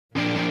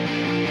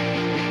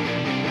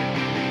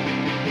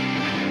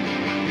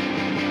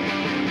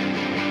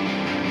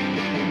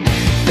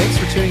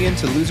tuning in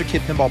to Loser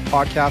Kid Pinball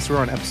Podcast. We're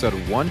on episode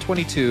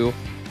 122.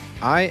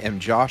 I am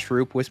Josh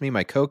Roop. With me,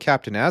 my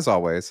co-captain, as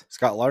always,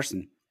 Scott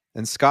Larson.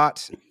 And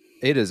Scott,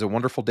 it is a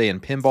wonderful day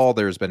in pinball.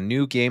 There's been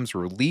new games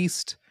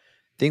released.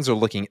 Things are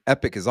looking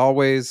epic as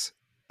always.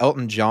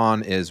 Elton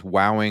John is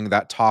wowing.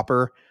 That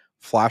topper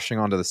flashing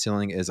onto the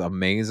ceiling is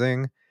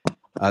amazing.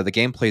 The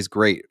gameplay is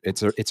great.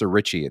 It's a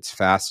Richie. It's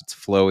fast. It's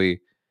flowy.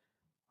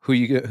 Who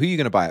you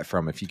going to buy it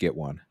from if you get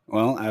one?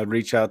 Well, I would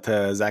reach out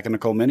to Zach and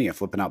Nicole Mini at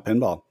Flipping Out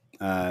Pinball.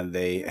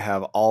 They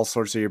have all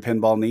sorts of your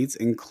pinball needs,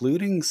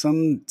 including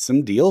some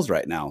deals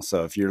right now.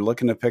 So if you're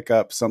looking to pick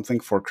up something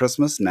for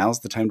Christmas,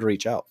 now's the time to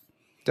reach out.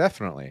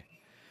 Definitely.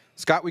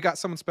 Scott, we got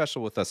someone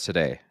special with us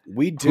today.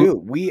 We do.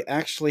 We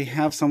actually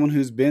have someone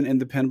who's been in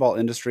the pinball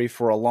industry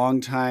for a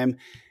long time.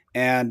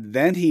 And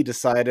then he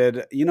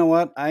decided, you know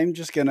what? I'm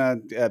just going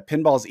to,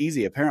 pinball's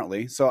easy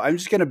apparently. So I'm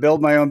just going to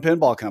build my own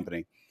pinball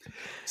company.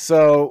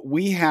 So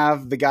we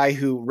have the guy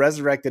who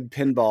resurrected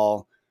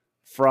pinball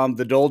from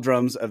the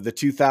doldrums of the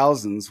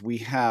 2000s. We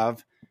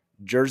have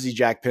Jersey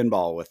Jack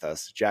Pinball with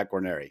us, Jack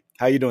Guarnieri.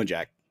 How you doing,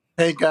 Jack?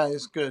 Hey,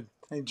 guys. Good.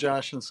 Hey,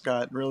 Josh and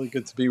Scott. Really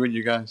good to be with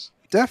you guys.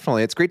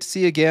 Definitely. It's great to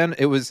see you again.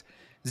 It's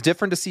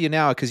different to see you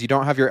now because you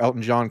don't have your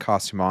Elton John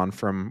costume on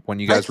from when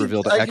you guys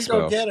revealed at Expo. I can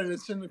go get it.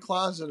 It's in the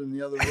closet in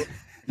the other room.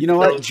 You know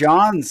what?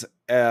 Josh's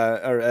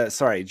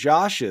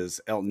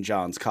Elton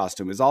John's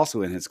costume is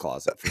also in his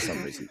closet for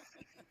some reason.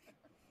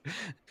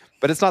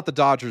 But it's not the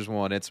Dodgers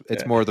one. It's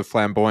more the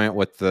flamboyant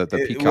with the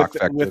peacock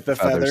effect with the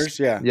feathers.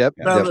 Yeah. Yep.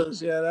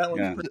 Feathers. Yeah, that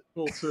one's pretty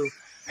cool too.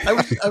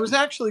 I was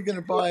actually going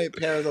to buy a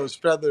pair of those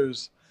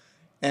feathers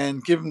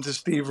and give them to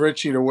Steve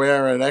Ritchie to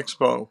wear at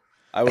Expo.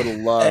 I would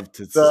love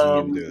to see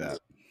him do that.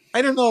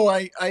 I don't know.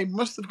 I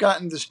must have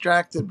gotten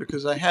distracted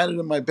because I had it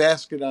in my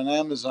basket on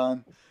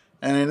Amazon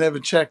and I never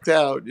checked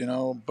out,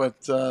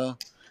 but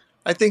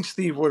I think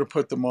Steve would have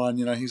put them on.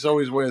 He's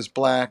always wears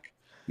black.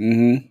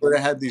 Mm-hmm. Would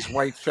have had these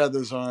white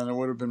feathers on. It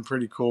would have been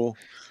pretty cool.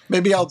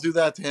 Maybe I'll do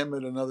that to him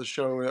at another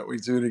show that we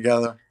do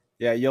together.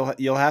 Yeah,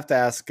 you'll have to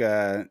ask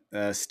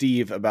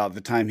Steve about the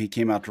time he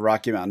came out to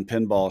Rocky Mountain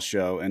Pinball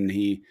Show and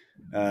he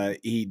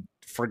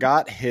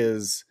forgot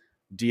his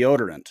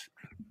deodorant.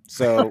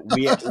 So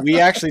we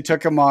actually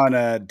took him on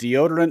a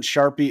deodorant,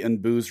 Sharpie, and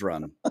booze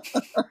run.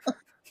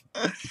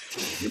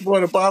 You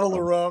bought a bottle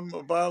of rum,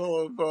 a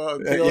bottle of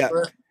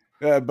deodorant.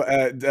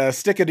 A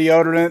stick of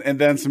deodorant, and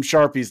then some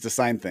Sharpies to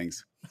sign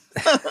things.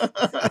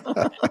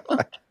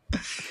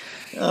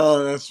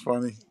 Oh, that's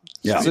funny.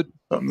 Yeah.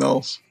 Something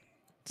else.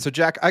 So,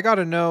 Jack, I got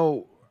to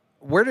know,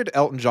 where did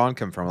Elton John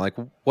come from? Like,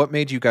 what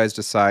made you guys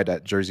decide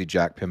at Jersey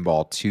Jack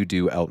Pinball to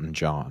do Elton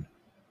John?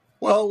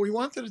 Well, we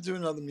wanted to do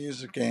another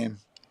music game,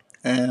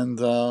 and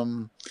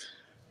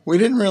we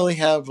didn't really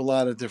have a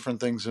lot of different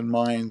things in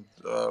mind.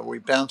 We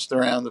bounced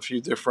around a few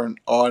different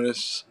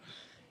artists,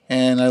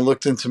 and I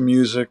looked into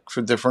music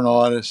for different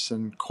artists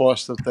and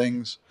cost of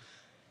things.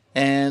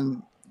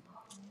 And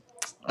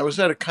I was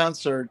at a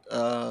concert,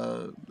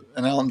 an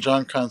Elton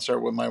John concert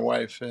with my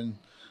wife in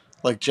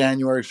like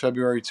January,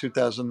 February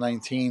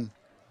 2019,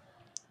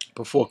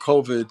 before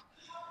COVID.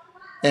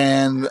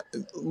 And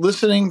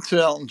listening to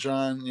Elton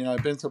John,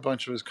 I've been to a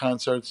bunch of his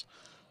concerts.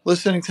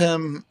 Listening to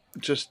him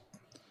just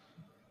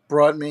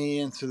brought me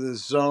into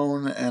this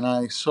zone, and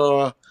I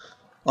saw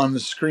on the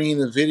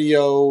screen a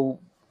video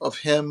of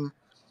him,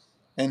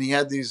 and he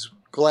had these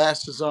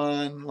glasses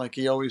on, like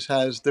he always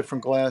has,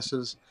 different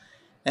glasses,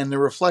 and the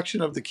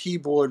reflection of the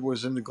keyboard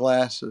was in the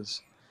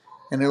glasses,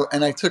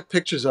 and I took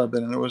pictures of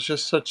it, and it was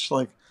just such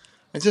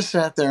I just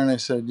sat there and I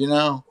said,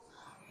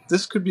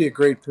 this could be a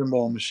great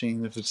pinball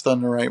machine if it's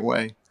done the right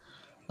way.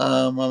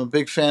 I'm a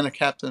big fan of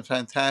Captain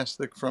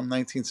Fantastic from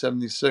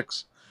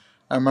 1976.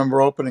 I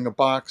remember opening a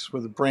box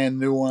with a brand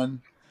new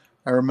one.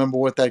 I remember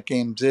what that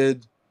game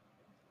did.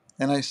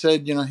 And I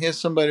said, here's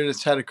somebody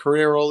that's had a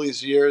career all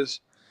these years.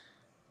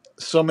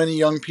 So many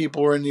young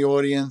people were in the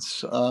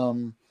audience.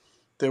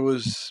 There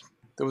was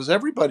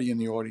everybody in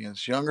the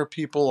audience, younger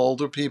people,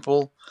 older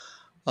people,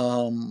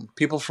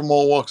 people from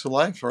all walks of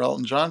life are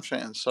Elton John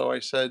fans. So I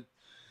said,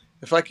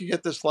 if I could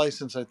get this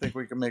license, I think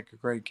we could make a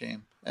great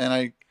game. And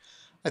I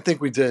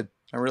think we did.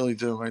 I really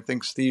do. I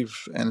think Steve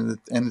and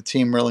the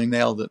team really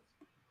nailed it.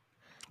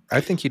 I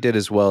think you did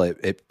as well.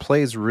 It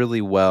plays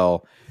really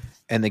well.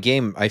 And the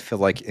game, I feel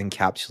like,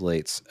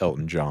 encapsulates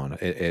Elton John.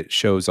 It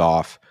shows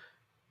off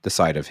the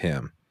side of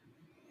him.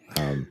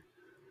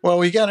 Well,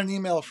 we got an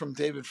email from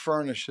David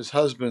Furnish, his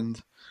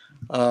husband,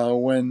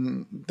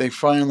 when they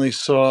finally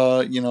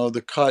saw,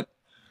 the cut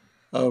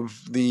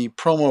of the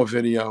promo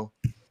video.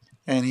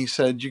 And he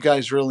said, you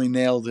guys really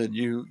nailed it.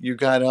 You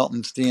got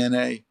Elton's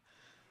DNA.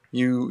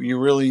 You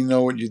really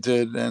know what you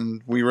did,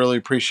 and we really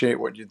appreciate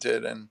what you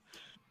did. And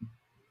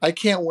I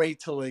can't wait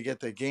till they get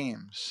their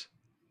games,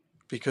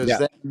 because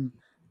then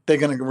they're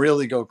going to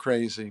really go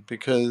crazy,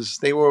 because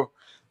they were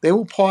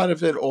part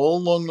of it all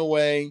along the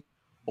way,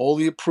 all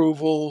the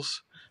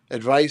approvals,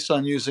 advice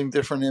on using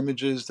different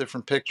images,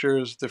 different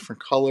pictures,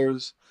 different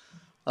colors.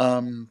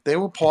 They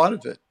were part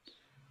of it.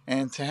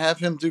 And to have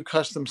him do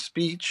custom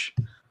speech,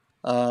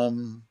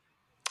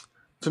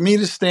 For me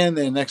to stand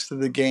there next to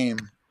the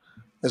game,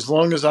 as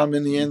long as I'm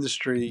in the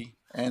industry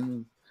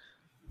and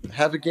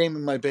have a game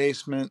in my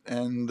basement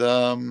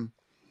and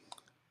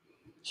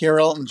hear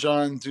Elton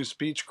John do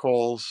speech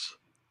calls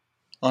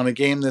on a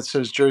game that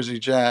says Jersey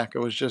Jack, it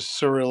was just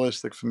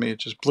surrealistic for me. It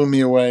just blew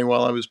me away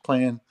while I was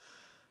playing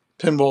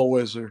Pinball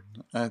Wizard.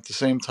 At the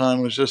same time,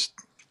 it was just,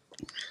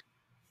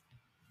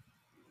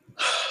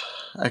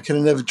 I could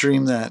have never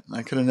dreamed that.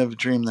 I could have never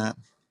dreamed that.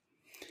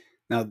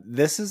 Now,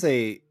 this is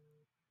a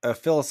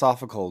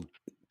philosophical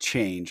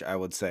change, I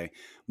would say.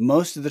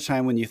 Most of the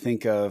time, when you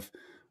think of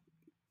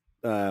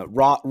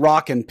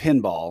rock and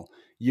pinball,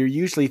 you're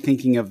usually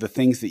thinking of the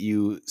things that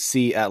you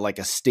see at like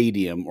a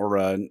stadium or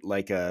a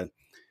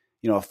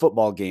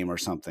football game or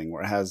something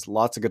where it has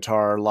lots of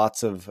guitar,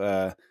 lots of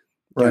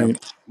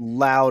Right.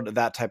 loud,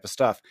 that type of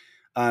stuff,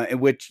 in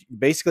which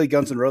basically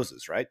Guns N'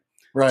 Roses, right?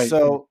 Right.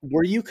 So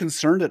were you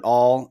concerned at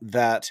all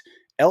that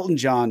Elton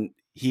John,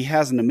 he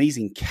has an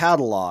amazing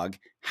catalog.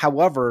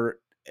 However,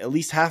 at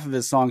least half of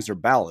his songs are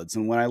ballads.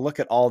 And when I look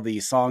at all the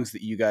songs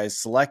that you guys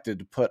selected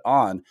to put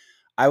on,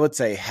 I would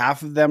say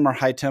half of them are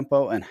high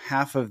tempo and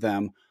half of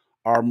them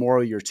are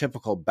more your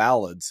typical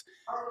ballads.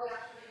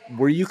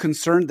 Were you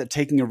concerned that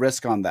taking a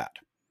risk on that?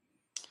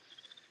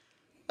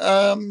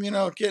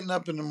 Getting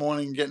up in the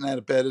morning, getting out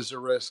of bed is a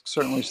risk.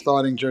 Certainly,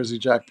 starting Jersey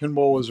Jack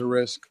Pinball was a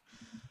risk.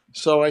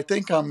 So I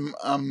think I'm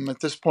at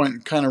this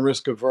point kind of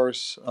risk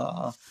averse.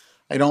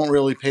 I don't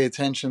really pay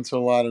attention to a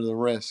lot of the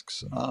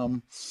risks.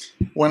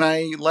 When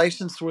I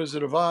licensed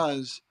Wizard of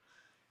Oz,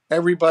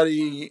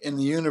 everybody in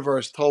the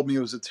universe told me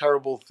it was a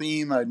terrible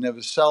theme. I'd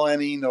never sell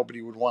any.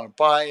 Nobody would want to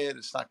buy it.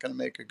 It's not going to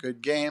make a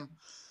good game.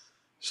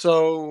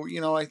 So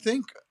I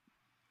think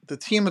the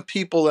team of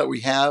people that we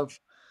have,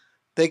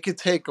 they could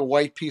take a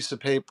white piece of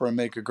paper and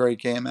make a great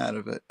game out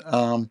of it.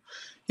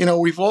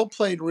 We've all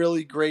played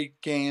really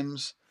great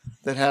games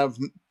that have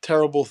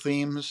terrible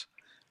themes,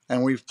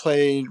 and we've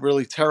played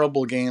really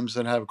terrible games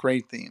that have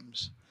great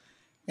themes.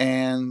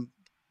 And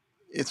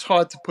it's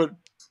hard to put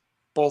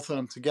both of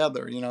them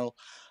together.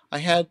 I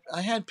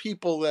had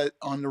people that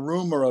on the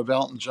rumor of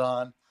Elton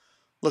John.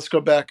 Let's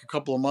go back a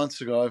couple of months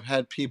ago. I've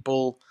had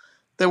people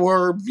that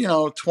were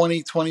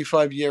 20,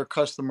 25-year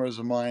customers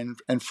of mine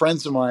and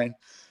friends of mine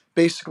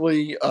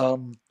basically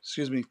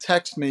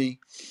text me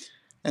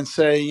and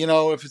say,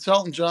 if it's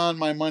Elton John,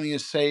 my money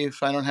is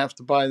safe. I don't have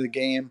to buy the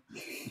game.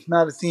 It's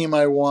not a theme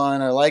I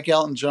want. I like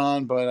Elton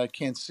John, but I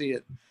can't see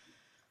it.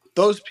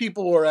 Those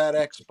people were at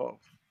Expo,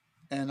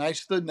 and I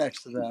stood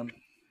next to them,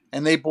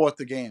 and they bought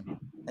the game.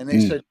 And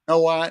they said, you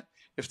know what?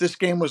 If this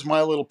game was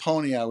My Little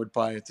Pony, I would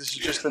buy it. This is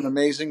just an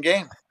amazing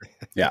game.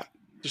 Yeah.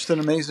 Just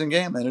an amazing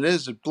game. And it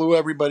is. It blew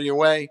everybody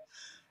away.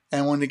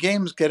 And when the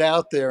games get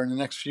out there in the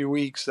next few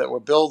weeks that we're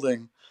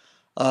building,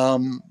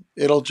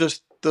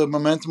 the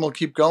momentum will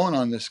keep going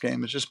on this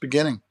game. It's just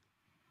beginning.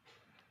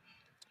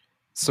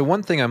 So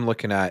one thing I'm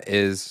looking at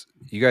is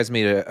you guys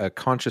made a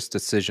conscious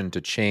decision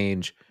to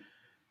change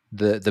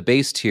the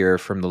base tier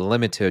from the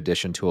limited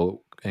edition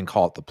and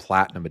call it the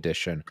platinum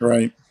edition.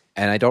 Right.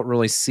 And I don't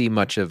really see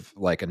much of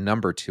like a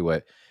number to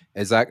it.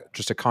 Is that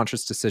just a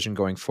conscious decision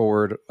going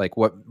forward? Like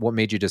what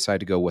made you decide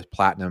to go with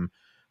platinum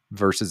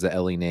versus the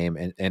LE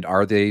name? And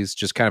are these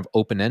just kind of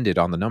open-ended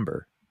on the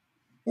number?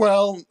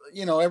 Well,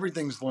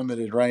 everything's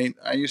limited, right?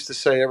 I used to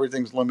say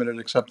everything's limited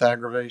except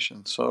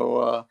aggravation.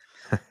 So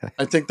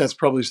I think that's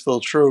probably still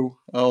true,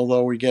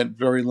 although we get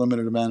very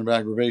limited amount of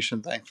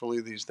aggravation,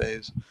 thankfully, these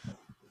days.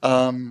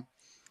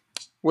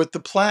 With the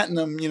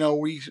platinum,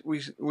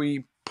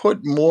 we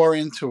put more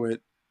into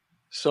it.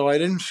 So I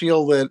didn't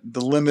feel that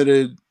the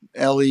limited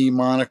LE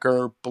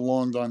moniker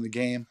belonged on the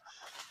game.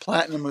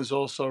 Platinum is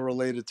also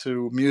related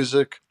to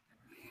music.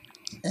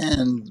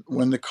 And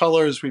when the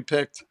colors we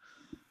picked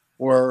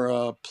were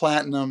a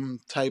platinum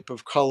type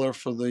of color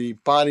for the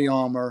body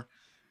armor,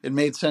 it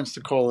made sense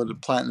to call it a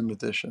platinum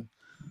edition.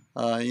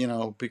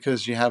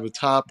 Because you have a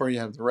topper, you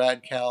have the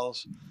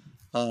radicals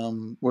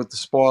with the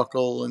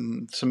sparkle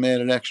and some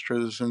added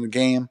extras in the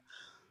game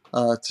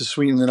to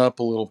sweeten it up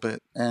a little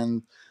bit.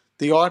 And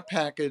the art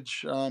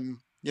package,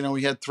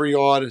 we had 3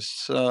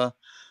 artists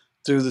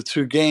do the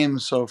 2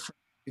 games. So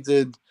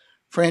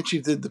Franchi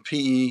did the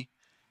PE,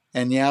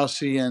 and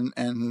Yowsi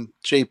and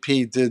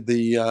JP did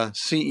the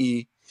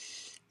CE.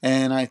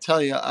 And I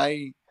tell you,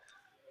 I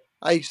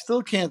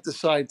still can't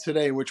decide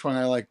today which one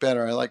I like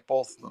better. I like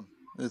both of them.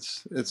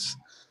 It's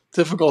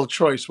difficult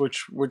choice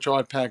which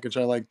art package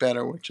I like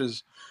better, which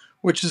is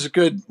a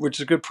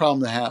good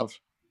problem to have.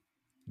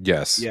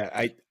 Yes.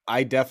 Yeah,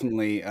 I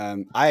definitely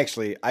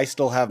I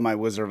still have my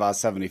Wizard of Oz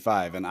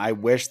 75, and I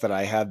wish that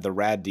I had the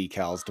rad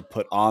decals to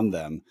put on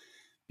them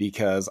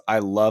because I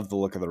love the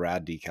look of the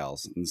rad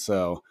decals. And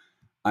so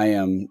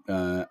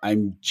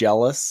I'm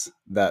jealous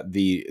that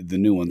the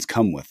new ones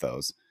come with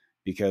those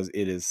because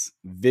it is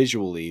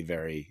visually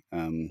very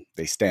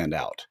they stand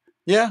out.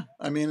 Yeah,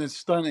 I mean it's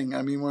stunning.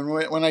 I mean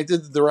when I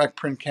did the direct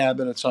print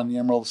cabinets on the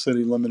Emerald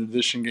City limited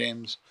edition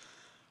games,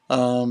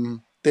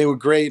 they were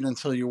great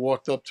until you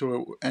walked up to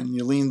it and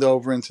you leaned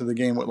over into the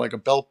game with like a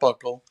belt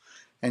buckle,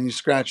 and you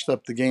scratched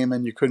up the game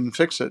and you couldn't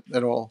fix it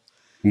at all.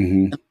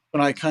 Mm-hmm.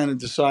 And I kind of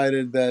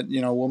decided that,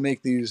 we'll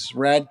make these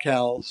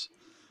radicals,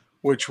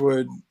 which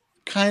would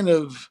kind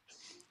of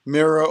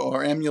mirror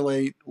or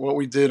emulate what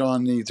we did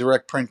on the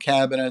direct print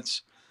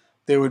cabinets.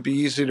 They would be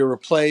easy to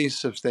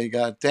replace if they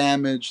got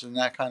damaged and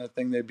that kind of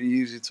thing. They'd be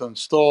easy to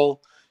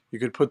install. You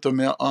could put them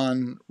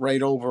on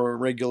right over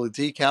regular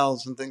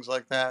decals and things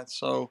like that.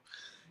 So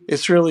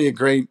it's really a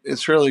great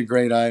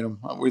item.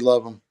 We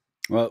love them.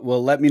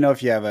 Well, let me know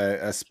if you have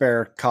a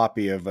spare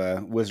copy of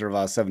Wizard of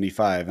Oz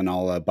 75, and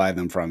I'll buy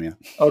them from you.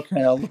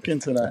 Okay, I'll look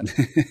into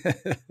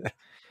that.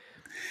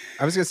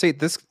 I was going to say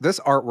this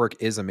artwork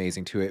is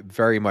amazing too. It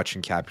very much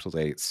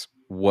encapsulates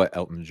what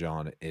Elton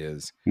John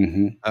is.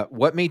 Mm-hmm.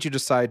 What made you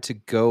decide to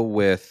go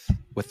with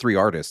 3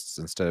 artists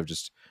instead of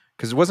just,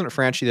 because wasn't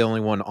Franchi the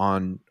only one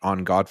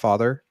on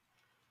Godfather?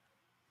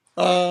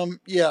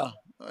 Yeah,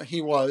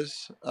 he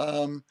was.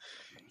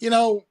 You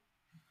know,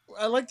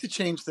 I like to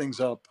change things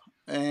up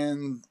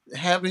and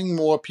having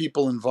more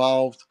people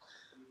involved.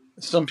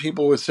 Some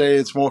people would say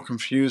it's more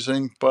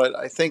confusing, but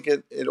I think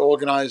it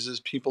organizes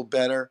people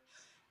better.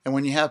 And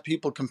when you have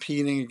people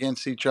competing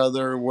against each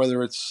other,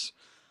 whether it's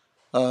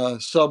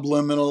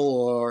subliminal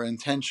or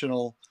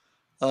intentional,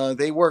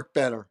 they work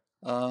better.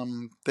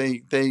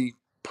 They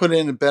put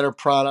in a better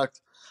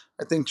product.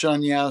 I think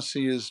John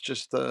Yossi is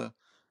just a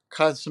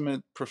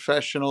consummate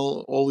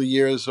professional. All the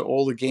years,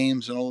 all the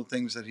games, and all the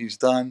things that he's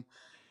done.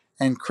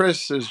 And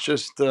Chris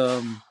just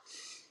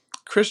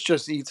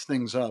eats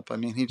things up. I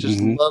mean, he just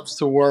Mm-hmm. loves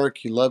to work.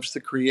 He loves to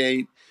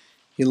create.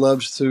 He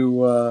loves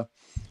to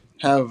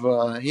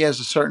have. He has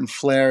a certain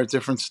flair, a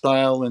different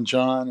style than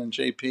John and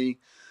JP,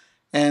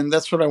 and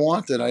that's what I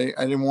wanted. I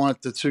didn't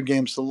want the two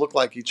games to look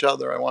like each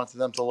other. I wanted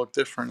them to look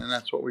different, and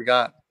that's what we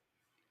got.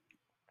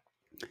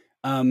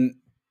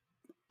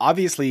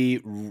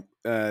 Obviously,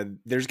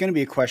 there's going to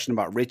be a question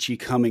about Richie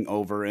coming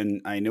over,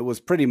 and I know it was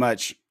pretty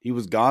much he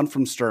was gone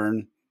from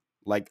Stern.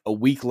 Like a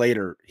week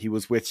later, he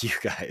was with you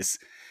guys,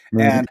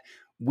 and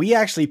we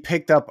actually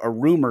picked up a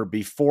rumor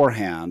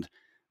beforehand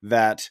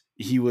that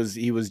he was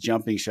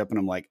jumping ship, and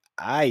I'm like,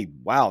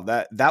 wow,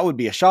 that would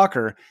be a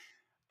shocker.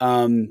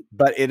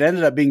 But it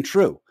ended up being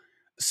true.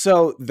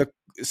 So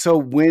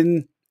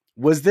when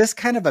was this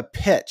kind of a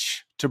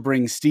pitch to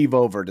bring Steve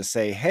over to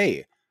say,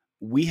 hey,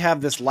 we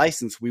have this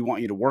license, we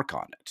want you to work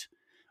on it?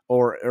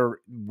 Or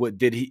what,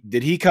 did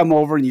he come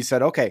over and you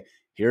said, okay,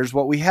 here's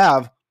what we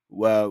have.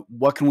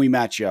 What can we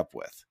match you up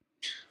with?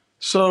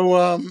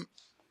 So,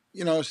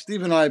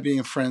 Steve and I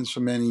being friends for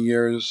many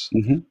years,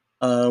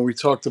 we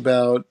talked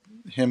about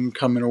him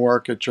coming to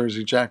work at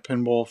Jersey Jack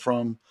Pinball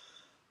from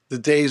the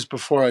days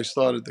before I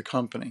started the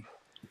company.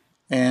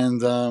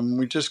 And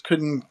we just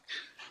couldn't,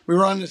 we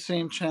were on the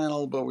same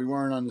channel, but we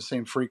weren't on the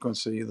same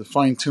frequency. The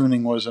fine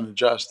tuning wasn't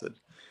adjusted.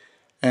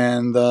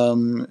 And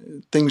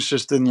things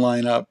just didn't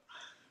line up.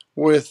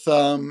 With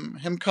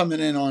him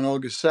coming in on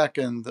August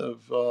 2nd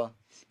of,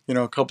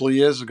 a couple of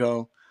years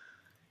ago,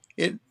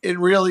 it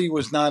really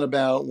was not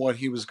about what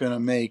he was going to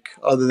make,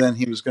 other than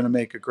he was going to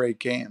make a great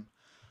game.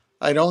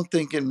 I don't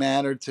think it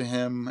mattered to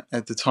him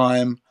at the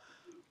time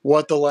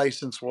what the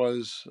license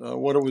was,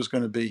 what it was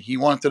going to be. He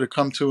wanted to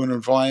come to an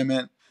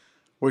environment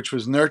which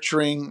was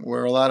nurturing,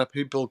 where a lot of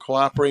people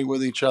cooperate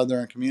with each other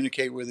and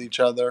communicate with each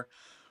other,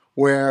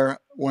 where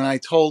when I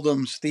told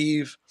him,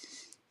 Steve,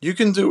 you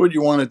can do what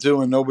you want to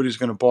do and nobody's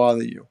going to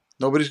bother you.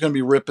 Nobody's going to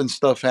be ripping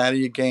stuff out of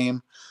your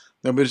game.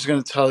 Nobody's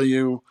going to tell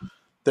you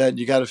that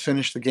you got to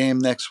finish the game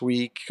next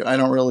week. I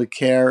don't really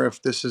care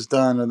if this is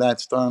done or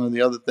that's done or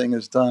the other thing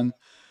is done.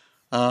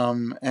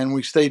 And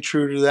we stay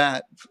true to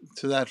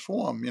that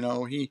form.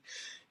 He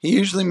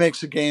usually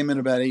makes a game in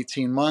about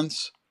 18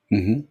 months.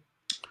 Mm-hmm.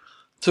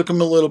 Took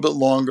him a little bit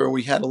longer.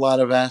 We had a lot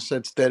of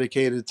assets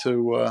dedicated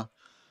to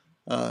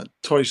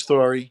Toy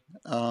Story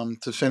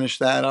to finish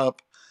that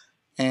up.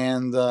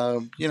 And,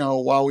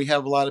 while we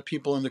have a lot of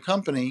people in the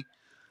company,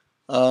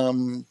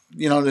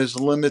 there's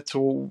a limit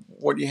to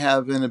what you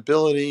have in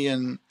ability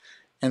and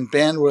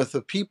bandwidth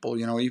of people.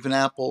 Even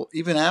Apple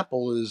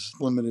is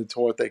limited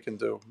to what they can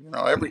do.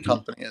 Every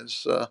company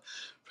is for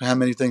how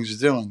many things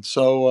you're doing.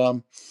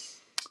 So,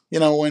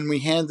 when we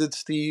handed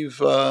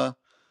Steve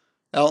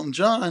Elton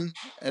John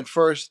at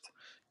first,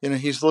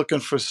 he's looking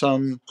for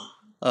some,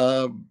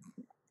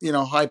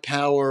 high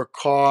power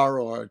car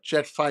or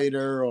jet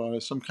fighter or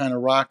some kind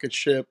of rocket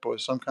ship or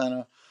some kind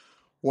of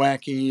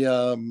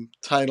wacky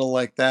title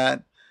like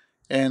that.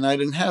 And I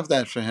didn't have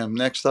that for him.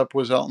 Next up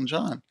was Elton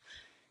John.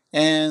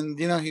 And,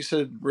 he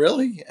said,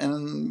 really?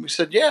 And we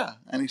said, yeah.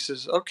 And he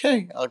says,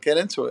 okay, I'll get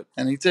into it.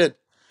 And he did.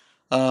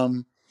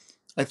 I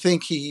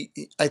think he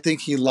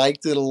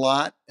liked it a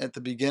lot at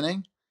the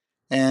beginning.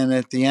 And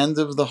at the end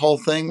of the whole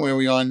thing where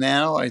we are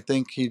now, I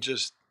think he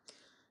just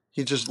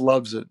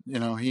loves it.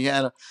 He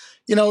had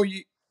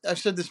I've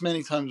said this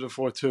many times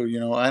before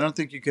too. I don't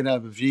think you could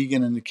have a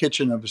vegan in the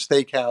kitchen of a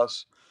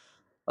steakhouse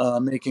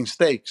making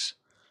steaks.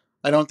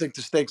 I don't think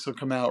the steaks will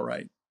come out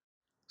right.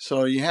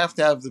 So you have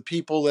to have the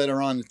people that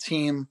are on the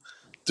team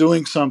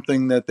doing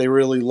something that they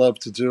really love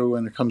to do,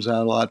 and it comes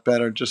out a lot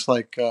better, just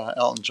like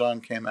Elton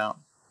John came out.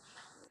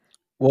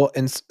 Well,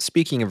 and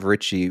speaking of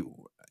Richie,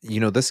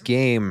 this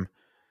game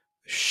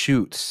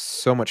shoots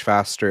so much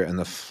faster and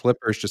the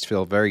flippers just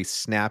feel very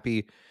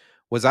snappy.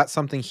 Was that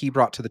something he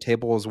brought to the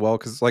table as well?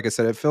 Because like I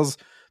said,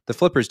 the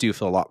flippers do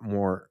feel a lot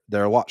more,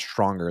 they're a lot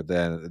stronger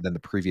than the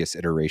previous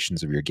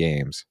iterations of your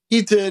games.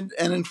 He did,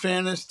 and in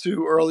fairness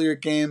to earlier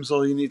games,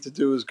 all you need to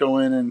do is go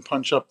in and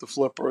punch up the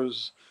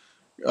flippers,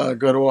 go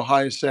to a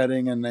higher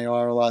setting, and they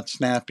are a lot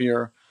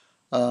snappier.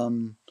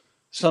 Um,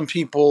 some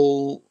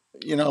people,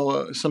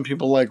 some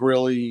people like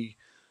really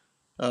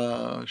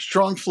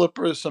strong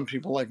flippers. Some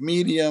people like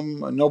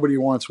medium. Nobody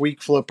wants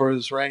weak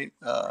flippers, right?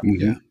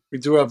 Yeah. We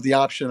do have the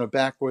option of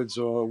backwards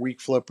or weak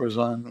flippers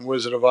on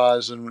Wizard of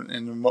Oz and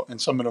in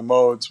some of the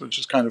modes, which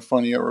is kind of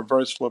funny, or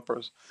reverse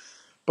flippers.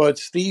 But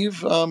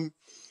Steve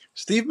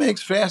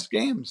makes fast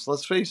games.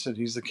 Let's face it,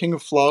 he's the king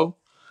of flow,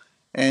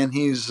 and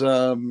he's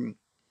not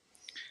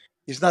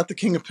the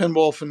king of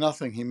pinball for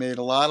nothing. He made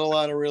a lot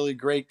of really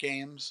great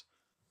games.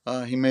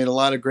 He made a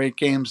lot of great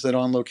games that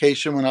on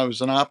location when I was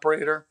an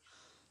operator,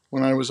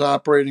 when I was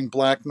operating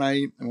Black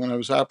Knight, and when I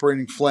was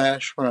operating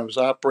Flash, when I was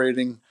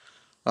operating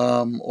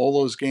all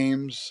those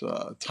games,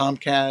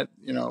 Tomcat,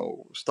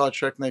 Star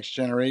Trek Next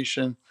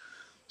Generation.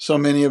 So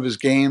many of his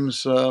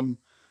games,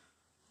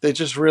 they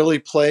just really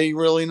play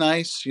really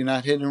nice. You're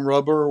not hitting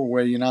rubber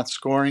where you're not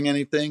scoring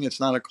anything. It's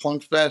not a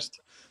clunk fest.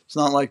 It's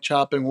not like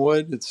chopping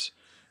wood. It's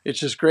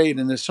just great.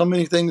 And there's so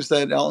many things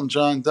that Elton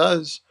John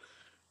does.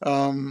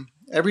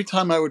 Every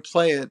time I would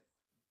play it,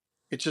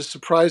 it just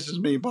surprises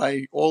me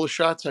by all the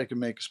shots I can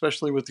make,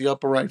 especially with the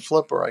upper right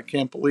flipper. I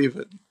can't believe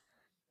it.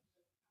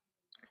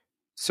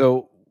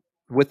 So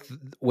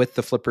with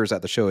the flippers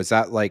at the show, is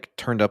that like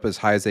turned up as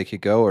high as they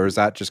could go, or is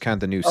that just kind of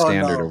the new Oh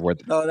standard of no, where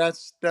no,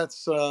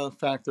 that's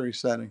factory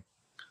setting.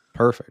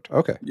 perfect.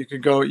 Okay. You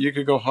could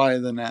go higher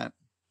than that.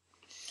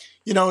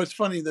 It's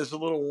funny. There's a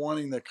little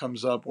warning that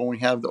comes up when we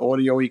have the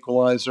audio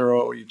equalizer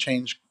or you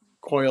change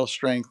coil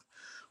strength.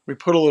 We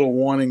put a little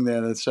warning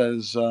there that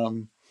says,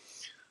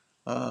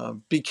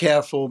 "Be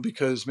careful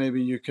because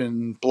maybe you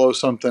can blow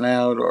something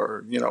out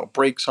or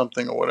break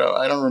something or whatever."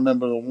 I don't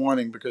remember the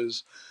warning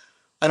because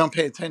I don't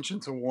pay attention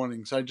to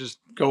warnings. I just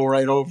go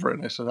right over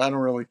it. I said I don't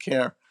really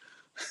care,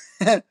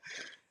 and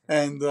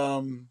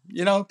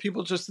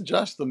people just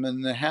adjust them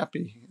and they're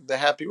happy. They're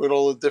happy with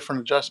all the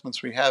different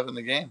adjustments we have in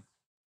the game.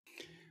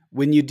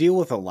 When you deal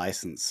with a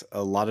license,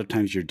 a lot of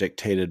times you're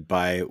dictated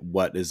by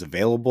what is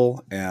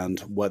available and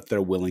what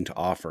they're willing to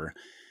offer.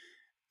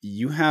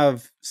 You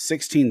have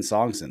 16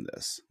 songs in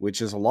this,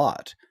 which is a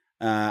lot.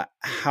 How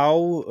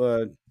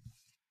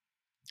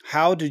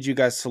did you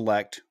guys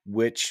select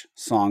which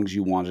songs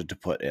you wanted to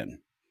put in?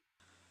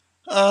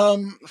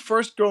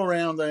 First go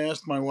around, I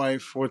asked my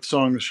wife what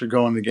songs should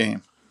go in the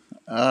game,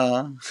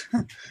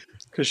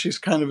 because she's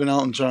kind of an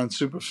Elton John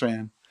super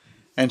fan,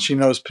 and she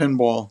knows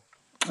pinball.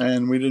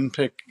 And we didn't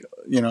pick,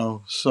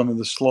 some of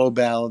the slow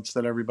ballads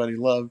that everybody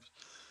loved,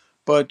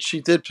 but she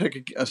did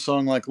pick a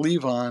song like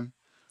 "Leave On,"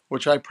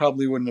 which I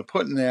probably wouldn't have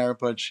put in there,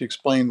 but she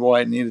explained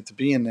why it needed to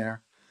be in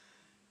there,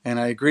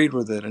 and I agreed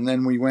with it. And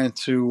then we went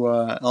to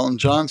Elton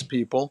John's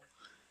people,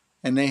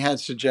 and they had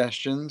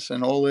suggestions,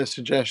 and all their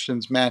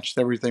suggestions matched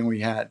everything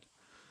we had.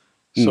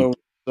 Hmm.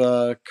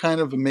 So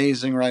kind of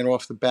amazing right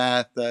off the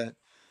bat that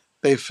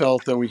they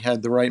felt that we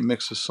had the right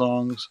mix of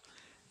songs,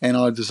 and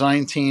our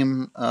design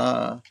team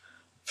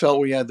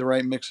felt we had the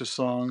right mix of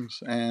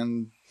songs.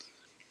 And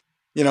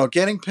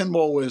getting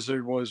Pinball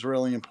Wizard was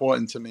really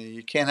important to me.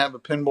 You can't have a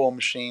pinball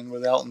machine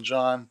with Elton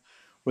John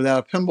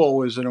without a Pinball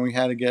Wizard, and we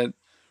had to get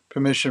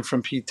permission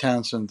from Pete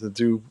Townsend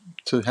to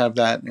have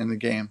that in the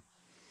game.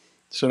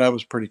 So that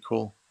was pretty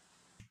cool.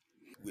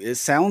 It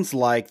sounds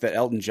like that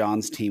Elton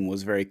John's team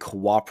was very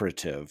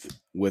cooperative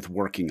with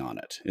working on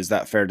it. Is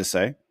that fair to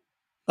say?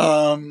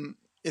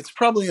 It's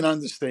probably an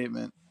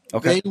understatement.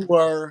 Okay.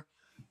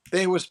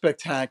 They were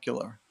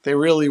spectacular. They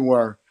really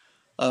were.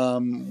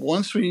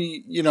 Once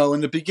in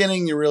the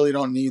beginning, you really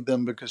don't need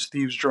them because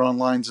Steve's drawing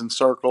lines and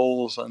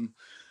circles and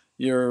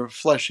you're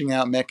fleshing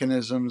out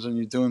mechanisms and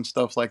you're doing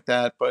stuff like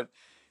that. But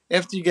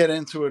after you get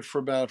into it for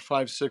about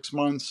 5, 6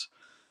 months,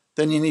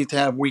 then you need to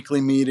have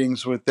weekly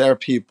meetings with their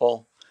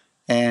people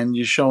and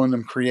you're showing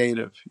them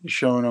creative. You're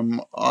showing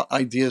them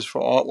ideas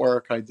for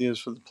artwork, ideas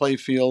for the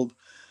playfield,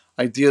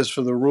 ideas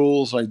for the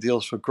rules,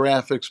 ideas for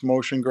graphics,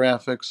 motion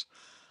graphics,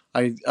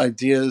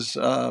 ideas.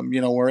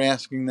 We're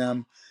asking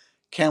them,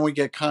 can we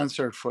get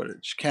concert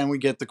footage? Can we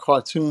get the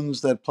cartoons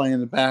that play in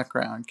the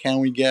background? Can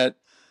we get,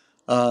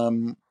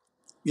 me,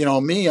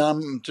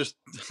 I'm just,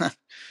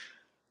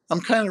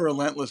 I'm kind of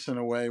relentless in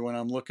a way when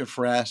I'm looking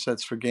for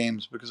assets for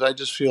games because I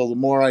just feel the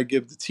more I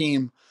give the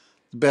team,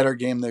 the better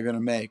game they're going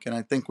to make. And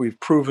I think we've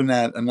proven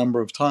that a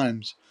number of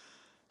times.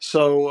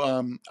 So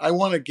I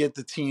want to get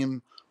the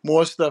team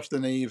more stuff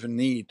than they even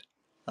need.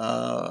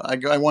 I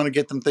want to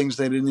get them things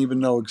they didn't even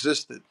know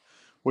existed,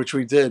 which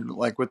we did,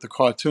 like with the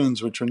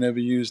cartoons, which were never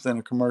used in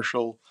a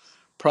commercial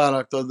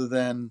product other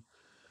than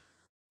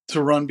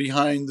to run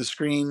behind the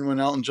screen when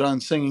Elton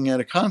John's singing at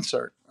a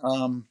concert.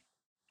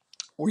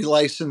 We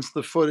licensed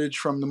the footage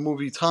from the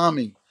movie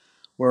Tommy,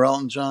 where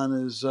Elton John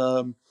is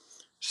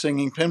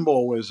singing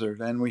Pinball Wizard,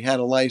 and we had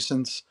to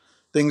license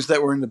things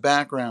that were in the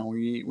background.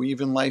 We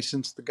even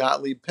licensed the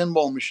Gottlieb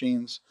pinball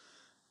machines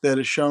that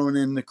are shown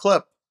in the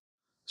clip.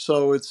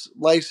 So it's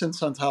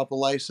license on top of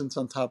license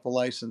on top of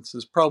license.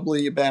 There's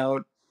probably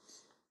about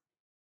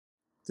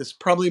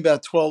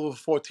 12 or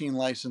 14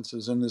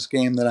 licenses in this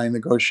game that I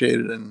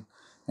negotiated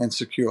and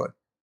secured.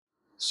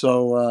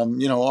 So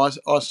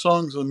our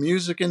songs, the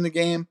music in the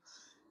game,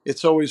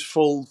 it's always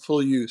full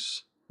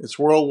use. It's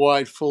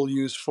worldwide, full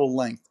use, full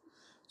length.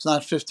 It's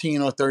not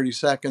 15 or 30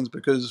 seconds,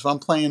 because if I'm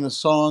playing a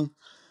song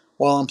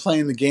while I'm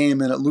playing the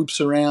game and it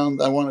loops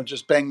around, I want to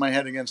just bang my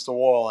head against the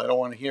wall. I don't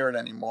want to hear it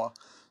anymore.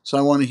 So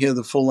I want to hear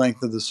the full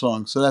length of the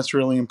song. So that's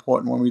really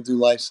important when we do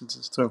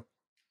licenses too.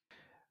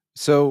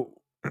 So,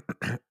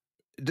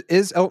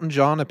 is Elton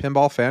John a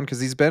pinball fan? Because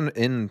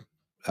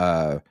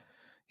uh,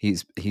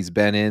 he's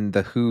been in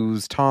the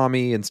Who's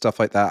Tommy and stuff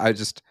like that. I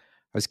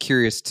was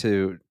curious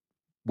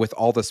with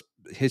all this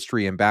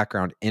history and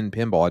background in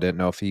pinball, I didn't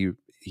know if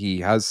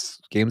he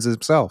has games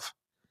himself.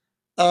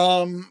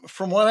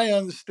 From what I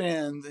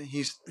understand,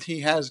 he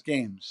has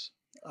games.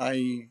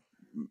 I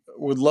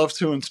would love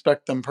to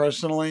inspect them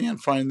personally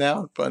and find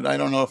out, but I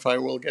don't know if I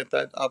will get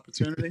that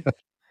opportunity.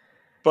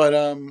 But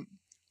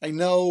I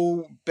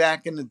know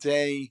back in the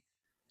day,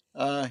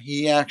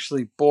 he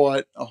actually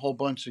bought a whole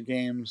bunch of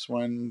games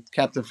when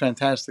Captain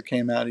Fantastic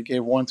came out. He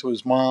gave one to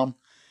his mom,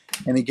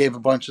 and he gave a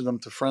bunch of them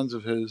to friends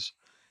of his.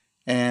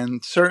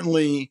 And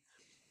certainly,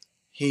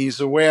 he's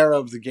aware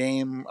of the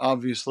game.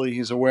 Obviously,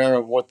 he's aware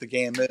of what the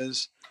game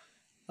is.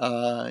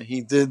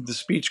 He did the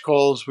speech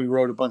calls. We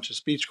wrote a bunch of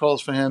speech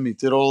calls for him. He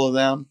did all of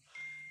them.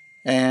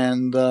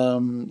 And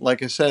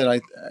like I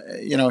said,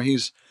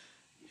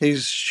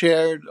 he's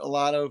shared a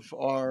lot of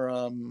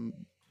our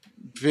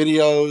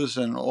videos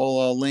and all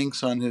our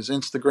links on his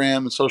Instagram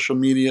and social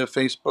media,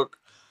 Facebook,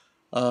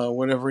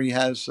 whatever he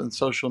has on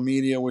social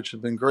media, which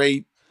have been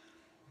great.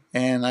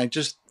 And I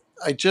just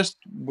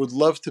would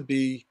love to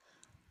be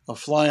a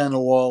fly on the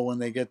wall when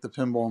they get the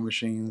pinball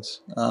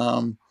machines,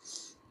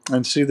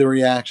 and see the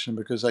reaction,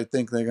 because I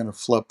think they're going to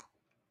flip.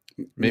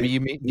 Maybe you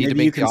need to Maybe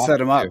make you can set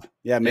them up.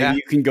 Yeah, maybe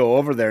you can go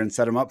over there and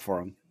set them up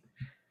for him.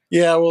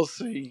 Yeah, we'll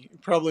see.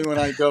 Probably when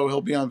I go,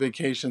 he'll be on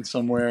vacation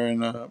somewhere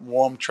in a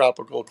warm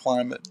tropical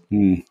climate.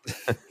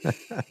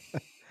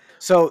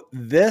 So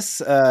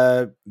this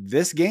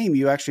game,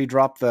 you actually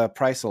dropped the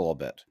price a little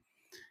bit,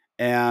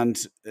 and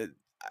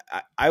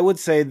I would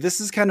say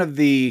this is kind of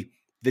the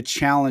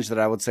challenge that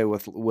I would say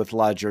with a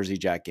lot of Jersey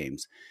Jack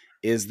games,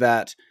 is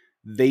that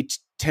they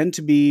tend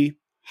to be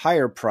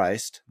higher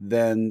priced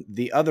than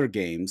the other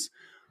games.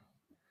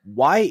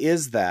 Why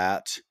is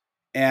that?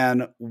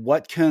 And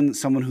what can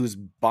someone who's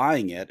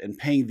buying it and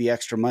paying the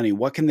extra money,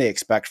 what can they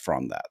expect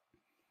from that?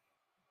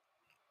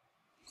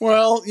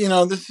 Well,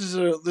 this is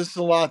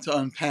a lot to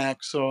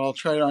unpack, so I'll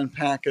try to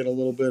unpack it a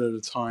little bit at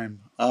a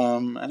time.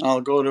 And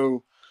I'll go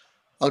to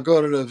the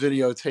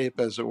videotape,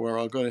 as it were.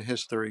 I'll go to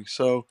history.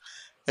 So,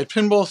 at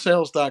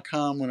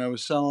pinballsales.com, when I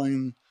was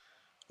selling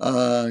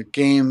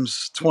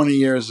games 20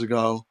 years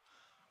ago,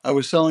 I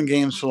was selling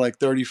games for like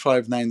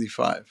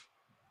 $35.95,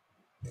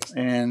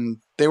 and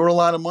they were a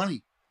lot of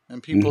money.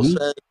 And people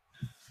said,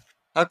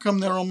 "How come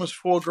they're almost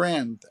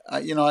 $4,000?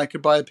 I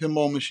could buy a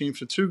pinball machine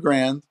for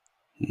 $2,000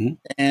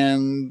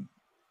 and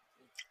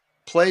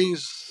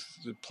plays,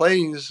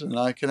 and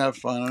I could have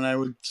fun." And I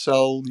would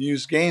sell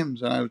used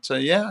games, and I would say,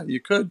 "Yeah, you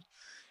could."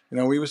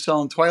 We were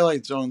selling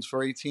Twilight Zones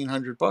for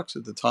 $1,800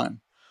 at the time.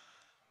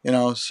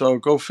 So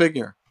go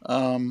figure.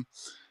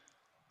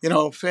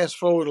 Fast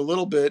forward a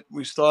little bit,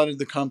 we started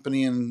the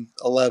company in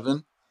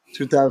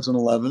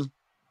 2011.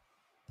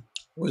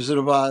 Wizard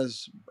of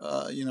Oz,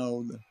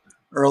 the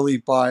early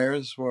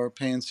buyers were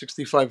paying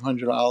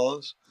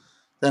 $6,500.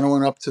 Then it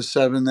went up to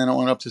 $7,000. Then it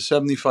went up to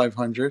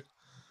 $7,500.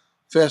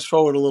 Fast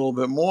forward a little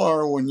bit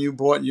more, when you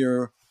bought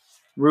your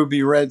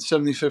Ruby Red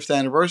 75th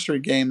anniversary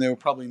game, they were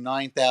probably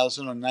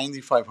 $9,000 or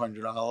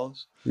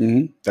 $9,500.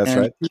 That's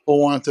right. People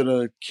wanted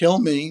to kill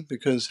me,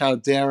 because how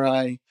dare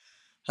I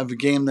have a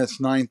game that's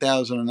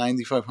 $9,000 or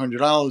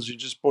 $9,500? You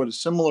just bought a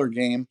similar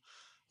game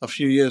a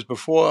few years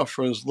before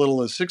for as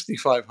little as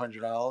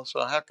 $6,500.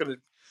 So how could it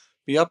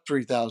be up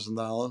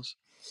 $3,000?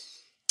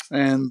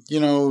 And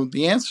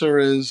the answer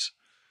is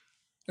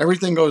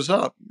everything goes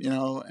up.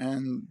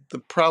 And the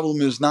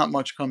problem is not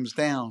much comes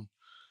down.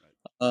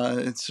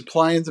 It's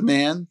supply and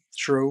demand,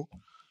 true,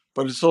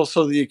 but it's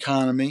also the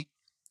economy,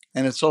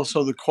 and it's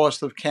also the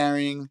cost of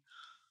carrying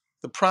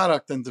the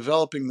product and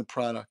developing the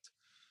product.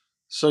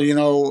 So,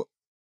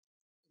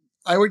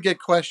 I would get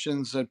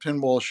questions at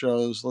pinball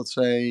shows, let's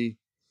say,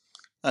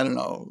 I don't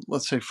know,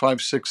 let's say 5,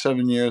 6,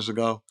 7 years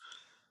ago.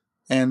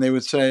 And they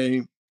would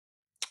say,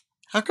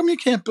 "How come you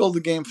can't build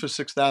a game for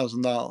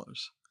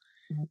 $6,000?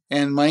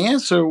 And my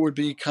answer would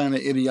be kind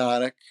of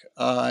idiotic.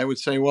 I would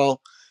say,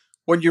 "Well,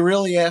 what you're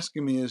really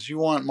asking me is, you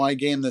want my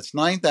game that's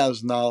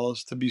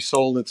 $9,000 to be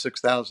sold at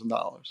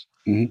 $6,000.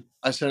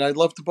 I said, "I'd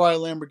love to buy a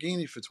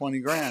Lamborghini for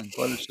 $20,000,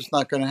 but it's just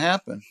not going to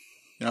happen.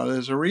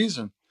 There's a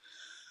reason.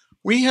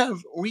 We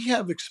have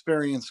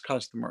experienced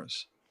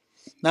customers,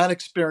 not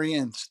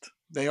experienced.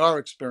 they are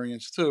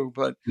experienced too,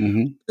 but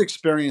Mm-hmm.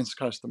 experienced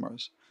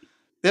customers.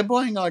 They're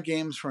buying our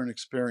games for an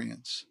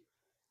experience.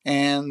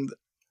 And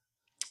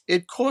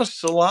it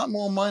costs a lot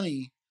more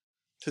money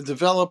to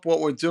develop what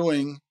we're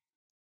doing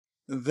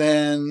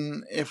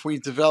than if we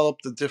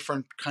developed a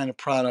different kind of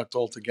product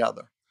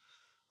altogether.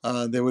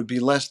 There would be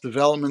less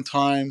development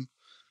time,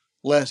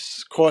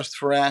 less cost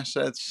for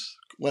assets,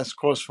 less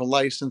cost for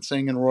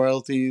licensing and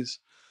royalties,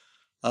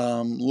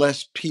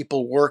 less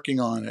people working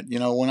on it.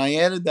 When I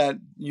added that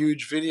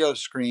huge video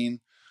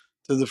screen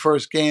to the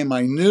first game,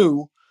 I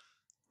knew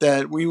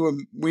that we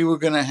were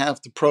going to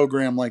have to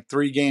program like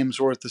 3 games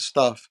worth of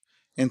stuff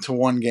into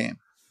one game,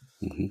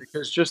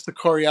 because just the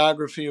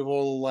choreography of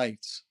all the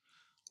lights,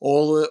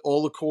 all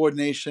the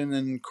coordination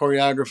and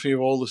choreography of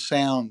all the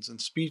sounds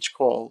and speech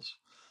calls,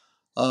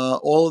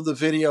 all of the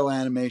video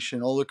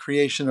animation, all the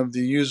creation of the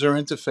user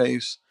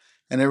interface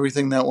and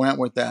everything that went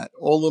with that,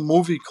 all the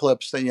movie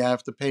clips that you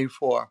have to pay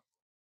for,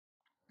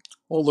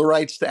 all the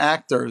rights to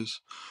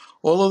actors,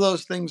 all of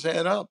those things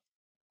add up.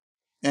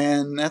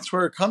 And that's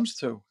where it comes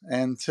to.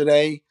 And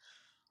today,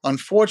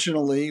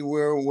 unfortunately,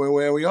 we're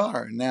where we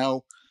are.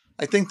 Now,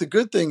 I think the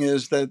good thing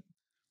is that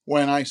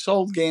when I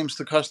sold games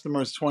to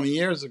customers 20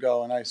 years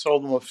ago, and I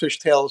sold them a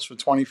Fishtails for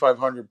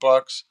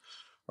 $2,500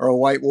 or a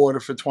Whitewater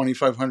for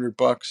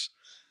 $2,500,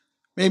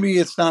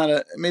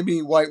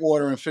 maybe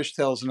Whitewater and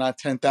Fishtails are not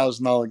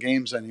 $10,000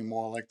 games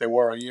anymore like they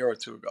were a year or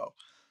two ago.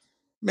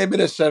 Maybe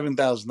they're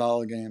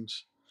 $7,000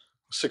 games,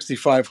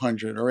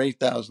 $6,500 or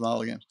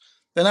 $8,000 games.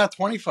 They're not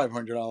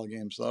 $2,500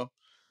 games though.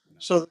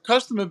 So the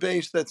customer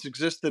base that's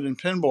existed in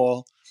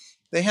pinball,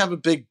 they have a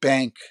big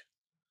bank,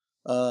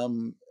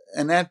 and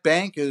that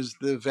bank is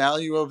the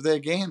value of their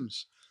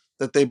games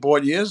that they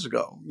bought years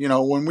ago.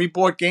 When we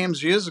bought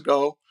games years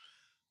ago,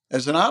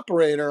 as an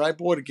operator, I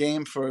bought a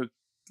game for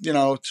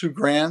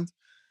 $2,000,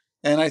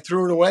 and I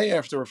threw it away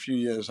after a few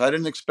years. I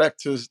didn't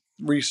expect to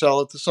resell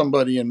it to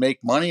somebody and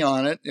make money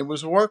on it. It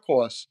was a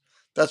workhorse.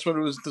 That's what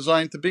it was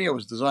designed to be. It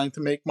was designed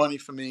to make money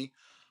for me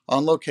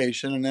on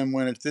location. And then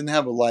when it didn't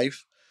have a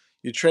life,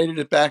 you traded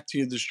it back to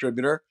your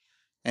distributor,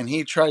 and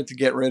he tried to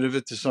get rid of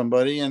it to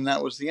somebody, and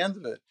that was the end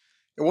of it.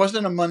 It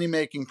wasn't a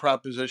money-making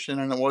proposition,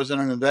 and it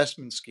wasn't an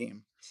investment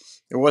scheme.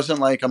 It wasn't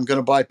like I'm going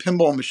to buy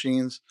pinball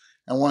machines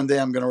and one day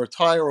I'm going to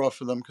retire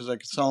off of them because I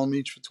could sell them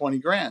each for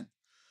 $20,000.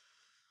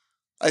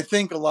 I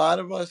think a lot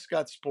of us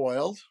got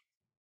spoiled.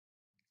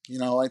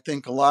 I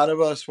think a lot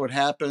of us, what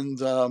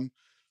happened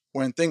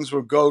when things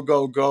were go,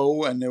 go,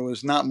 go, and there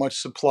was not much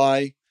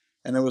supply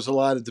and there was a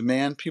lot of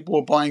demand, people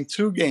were buying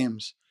 2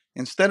 games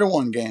instead of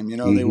 1 game.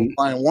 They were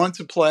buying one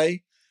to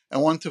play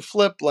and one to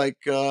flip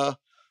like a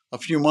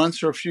few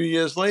months or a few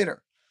years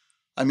later.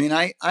 I mean,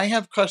 I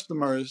have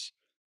customers.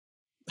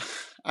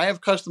 I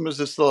have customers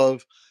that still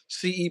have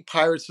CE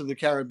Pirates of the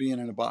Caribbean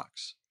in a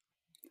box.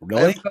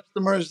 Really? I have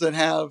customers that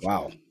have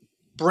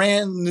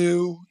brand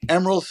new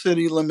Emerald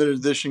City limited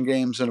edition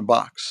games in a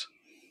box.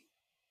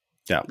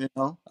 Yeah.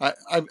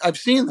 I've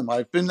seen them.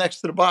 I've been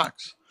next to the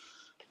box.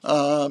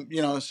 So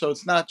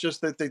it's not just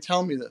that they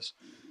tell me this.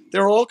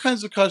 There are all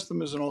kinds of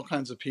customers and all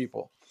kinds of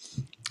people.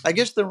 I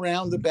guess the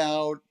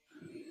roundabout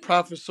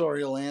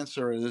professorial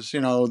answer is,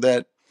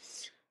 that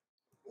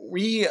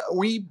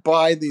we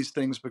buy these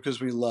things because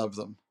we love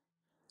them.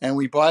 And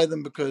we buy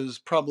them because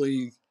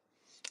probably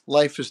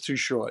life is too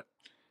short.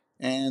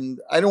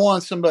 And I don't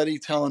want somebody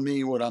telling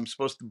me what I'm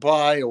supposed to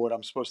buy or what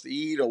I'm supposed to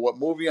eat or what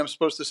movie I'm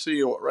supposed to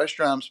see or what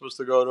restaurant I'm supposed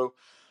to go to.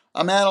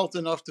 I'm adult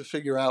enough to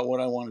figure out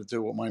what I want to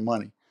do with my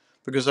money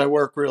because I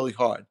work really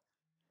hard.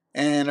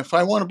 And if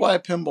I want to buy a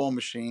pinball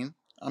machine,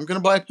 I'm going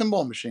to buy a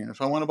pinball machine. If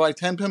I want to buy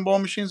 10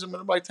 pinball machines, I'm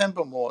going to buy 10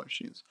 pinball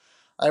machines.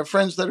 I have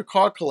friends that are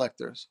car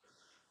collectors.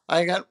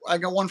 I got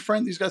one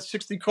friend, he's got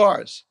 60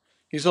 cars.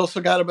 He's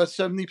also got about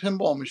 70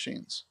 pinball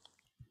machines.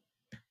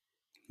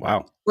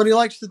 Wow. What he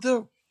likes to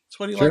do. It's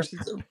what he likes to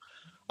do.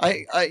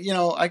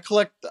 I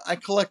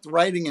collect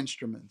writing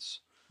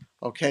instruments.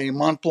 Okay,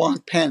 Mont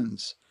Blanc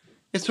pens.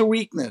 It's a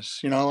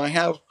weakness. I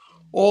have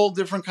all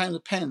different kinds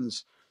of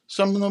pens.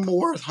 Some of them are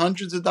worth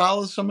hundreds of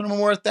dollars. Some of them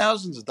are worth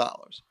thousands of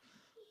dollars.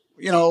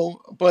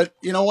 But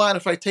you know what?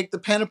 If I take the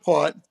pen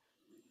apart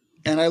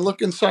and I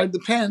look inside the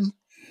pen,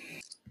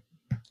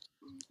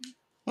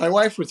 my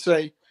wife would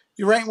say,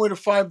 "You're writing with a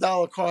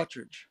 $5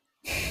 cartridge."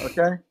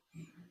 Okay.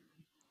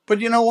 But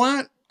you know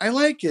what? I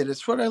like it.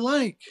 It's what I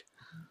like.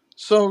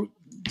 So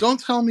don't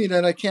tell me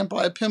that I can't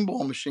buy a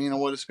pinball machine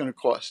and what it's going to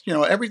cost.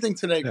 Everything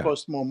today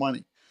costs more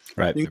money.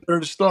 Right. You can go to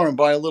the store and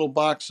buy a little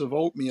box of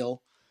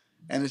oatmeal,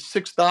 and it's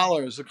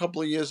 $6. A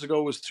couple of years ago,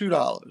 it was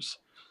 $2.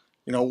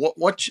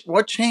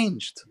 What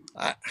changed?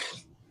 I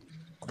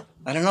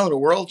don't know. The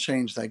world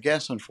changed, I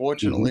guess.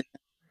 Unfortunately,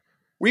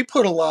 we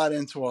put a lot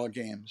into our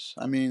games.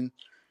 I mean,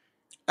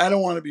 I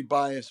don't want to be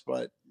biased,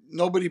 but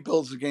nobody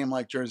builds a game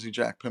like Jersey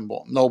Jack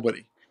Pinball.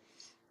 Nobody.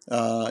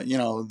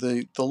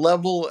 The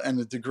level and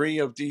the degree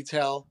of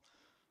detail,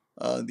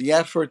 the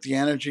effort, the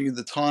energy,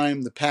 the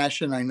time, the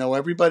passion. I know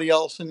everybody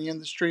else in the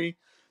industry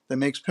that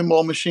makes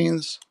pinball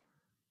machines,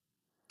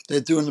 they're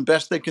doing the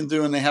best they can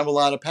do, and they have a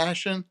lot of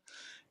passion.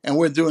 and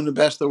we're doing the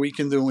best that we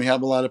can do. And we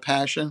have a lot of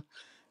passion,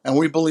 and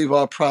we believe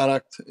our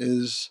product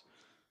is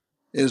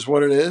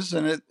what it is,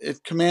 and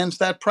it commands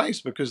that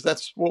price because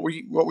that's what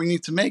we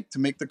need to make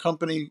the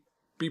company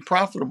be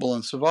profitable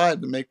and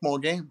survive and make more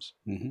games.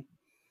 Mm-hmm.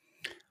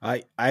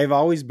 I've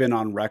always been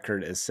on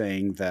record as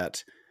saying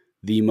that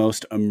the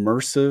most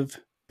immersive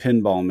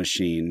pinball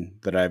machine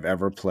that I've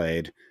ever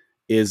played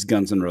is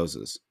Guns N'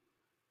 Roses,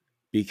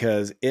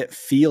 because it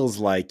feels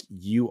like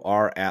you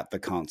are at the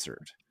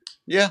concert.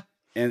 Yeah.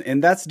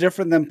 And that's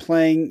different than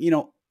playing,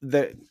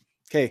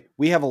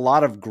 we have a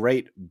lot of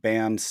great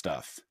band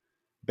stuff,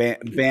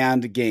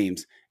 band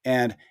games,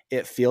 and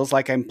it feels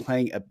like I'm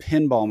playing a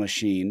pinball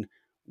machine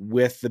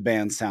with the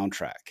band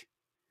soundtrack.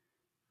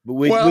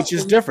 Which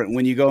is different.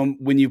 When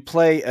you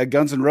play a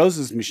Guns N'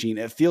 Roses machine,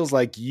 it feels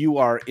like you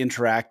are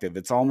interactive.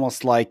 It's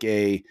almost like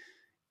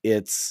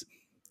it's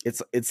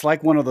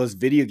like one of those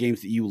video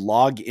games that you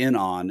log in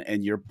on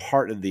and you're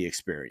part of the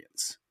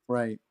experience.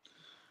 Right.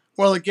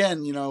 Well,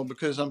 again,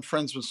 because I'm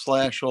friends with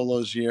Slash all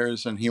those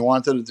years, and he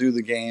wanted to do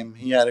the game,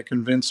 he had to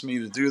convince me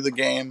to do the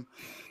game.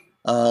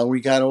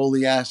 We got all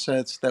the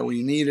assets that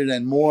we needed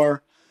and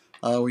more.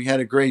 We had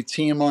a great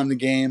team on the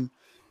game.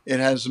 It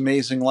has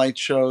amazing light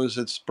shows.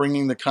 It's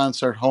bringing the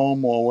concert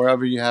home or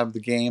wherever you have the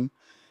game,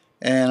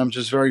 and I'm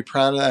just very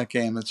proud of that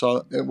game.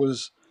 It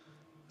was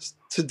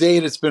to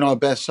date, it's been our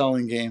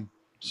best-selling game.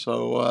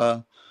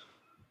 So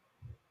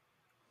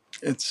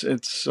it's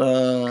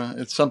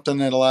something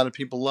that a lot of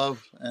people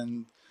love,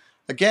 and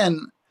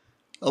again,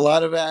 a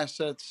lot of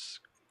assets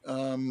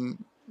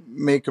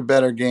make a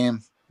better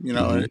game.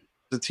 Mm-hmm.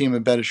 The team a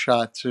better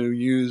shot to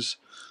use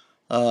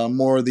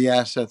more of the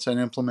assets and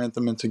implement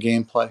them into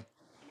gameplay.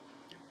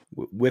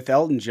 With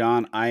Elton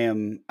John,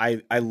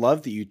 I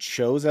love that you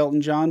chose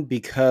Elton John,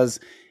 because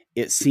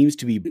it seems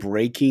to be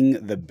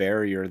breaking the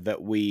barrier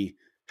that we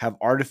have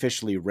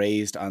artificially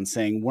raised on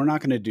saying we're not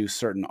going to do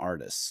certain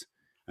artists.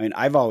 I mean,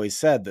 I've always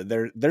said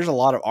that there's a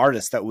lot of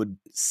artists that would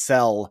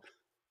sell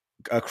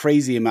a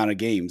crazy amount of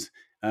games.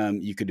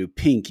 You could do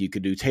Pink, you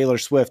could do Taylor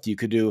Swift, you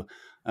could do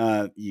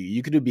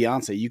you could do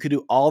Beyonce, you could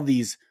do all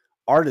these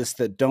artists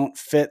that don't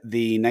fit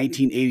the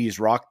 1980s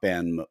rock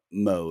band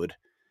mode.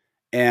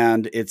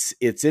 And it's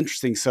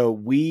interesting. So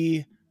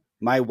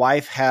my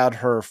wife had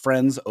her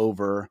friends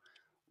over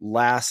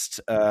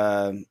last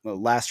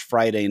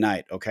Friday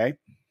night. Okay.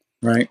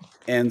 Right.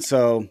 And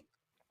so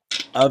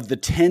of the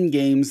 10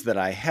 games that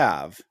I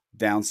have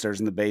downstairs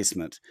in the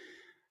basement,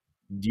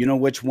 do you know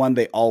which one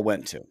they all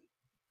went to?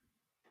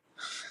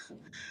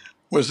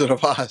 Wizard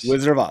of Oz.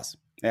 Wizard of Oz.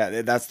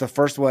 Yeah, that's the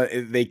first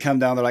one. They come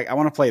down, they're like, I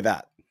want to play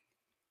that.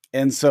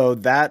 And so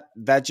that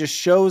just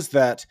shows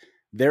that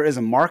there is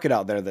a market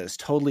out there that is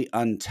totally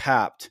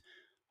untapped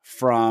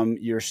from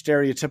your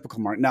stereotypical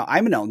market. Now,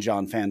 I'm an Elton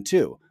John fan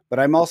too, but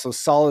I'm also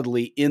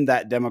solidly in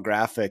that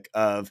demographic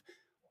of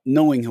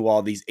knowing who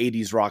all these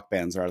 80s rock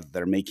bands are that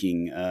they're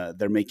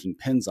making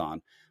pins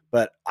on.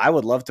 But I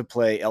would love to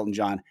play Elton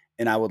John,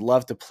 and I would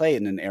love to play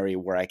it in an area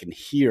where I can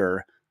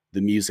hear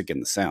the music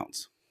and the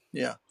sounds.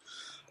 Yeah.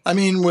 I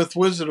mean, with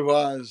Wizard of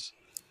Oz,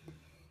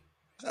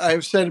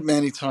 I've said it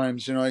many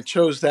times, I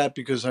chose that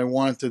because I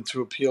wanted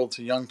to appeal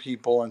to young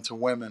people and to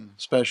women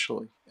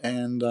especially.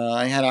 And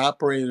I had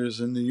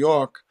operators in New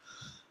York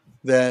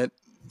that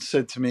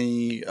said to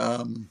me,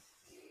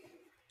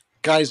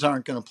 guys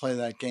aren't going to play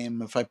that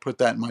game if I put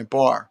that in my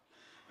bar.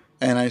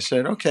 And I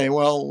said, okay,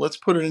 well, let's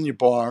put it in your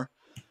bar.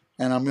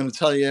 And I'm going to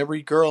tell you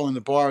every girl in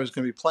the bar is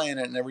going to be playing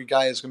it and every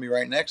guy is going to be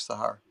right next to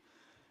her.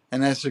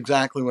 And that's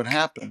exactly what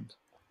happened.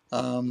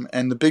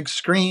 And the big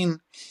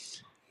screen,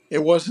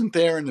 it wasn't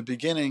there in the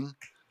beginning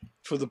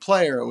for the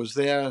player. It was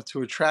there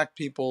to attract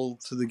people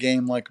to the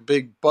game like a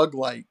big bug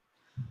light,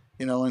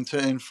 and to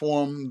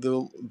inform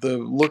the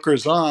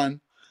lookers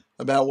on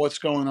about what's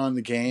going on in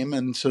the game.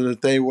 And so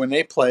that when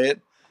they play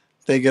it,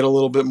 they get a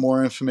little bit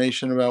more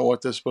information about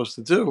what they're supposed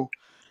to do.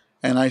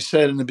 And I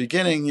said in the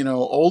beginning,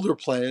 older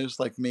players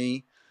like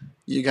me,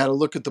 you got to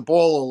look at the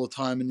ball all the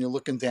time and you're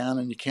looking down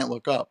and you can't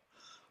look up.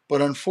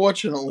 But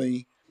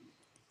unfortunately,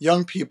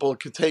 young people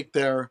could take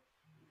their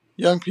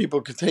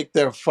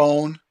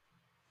phone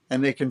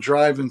and they can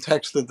drive and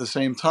text at the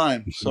same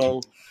time.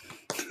 So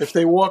if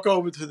they walk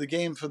over to the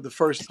game for the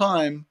first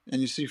time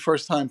and you see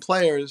first-time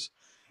players,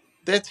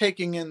 they're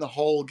taking in the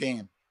whole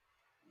game.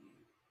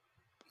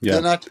 Yeah.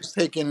 They're not just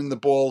taking in the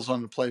balls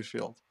on the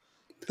playfield.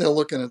 They're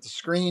looking at the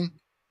screen.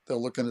 They're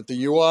looking at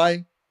the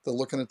UI. They're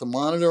looking at the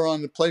monitor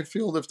on the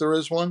playfield if there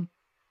is one.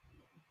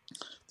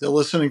 They're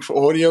listening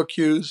for audio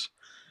cues.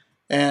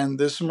 And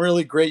there's some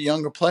really great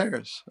younger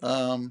players.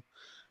 And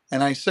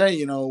I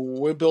say,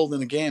 we're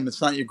building a game.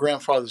 It's not your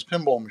grandfather's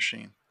pinball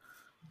machine.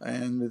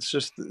 And it's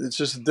just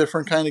a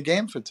different kind of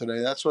game for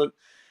today. That's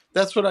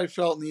what I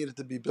felt needed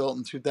to be built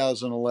in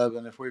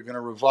 2011 if we we're going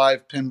to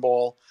revive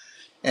pinball.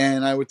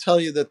 And I would tell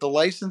you that the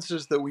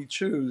licenses that we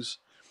choose,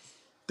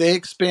 they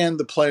expand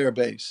the player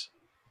base.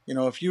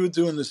 If you were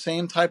doing the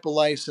same type of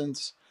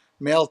license,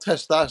 male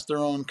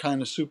testosterone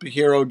kind of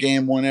superhero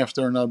game, one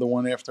after another,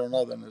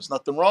 and there's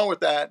nothing wrong with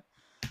that,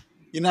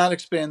 you're not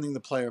expanding the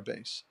player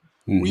base.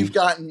 We've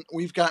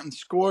gotten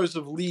scores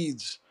of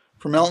leads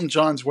from Elton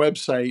John's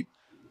website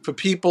for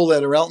people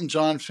that are Elton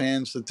John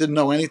fans that didn't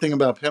know anything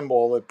about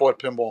pinball that bought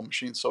pinball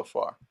machines so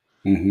far.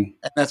 Mm-hmm.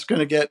 And that's going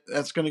to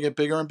get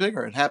bigger and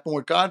bigger. It happened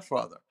with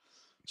Godfather.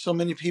 So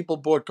many people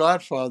bought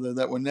Godfather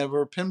that were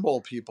never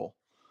pinball people.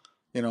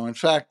 In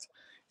fact,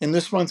 in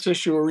this month's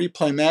issue of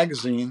Replay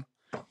magazine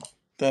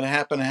that I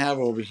happen to have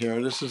over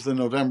here, this is the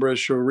November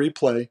issue of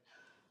Replay,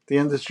 the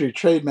industry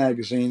trade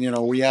magazine.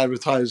 We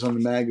advertise on the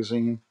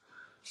magazine.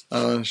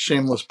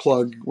 Shameless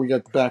plug. We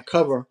got the back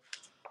cover.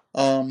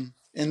 In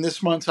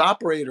this month's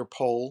operator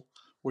poll,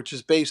 which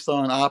is based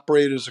on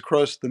operators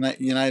across the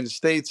United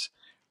States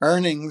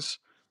earnings,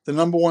 the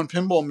number one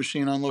pinball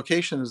machine on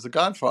location is the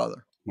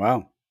Godfather.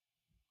 Wow.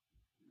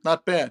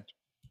 Not bad.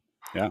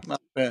 Yeah.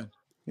 Not bad.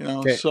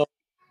 Okay. So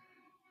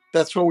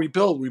that's what we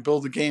build. We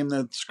build a game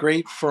that's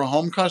great for a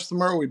home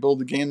customer. We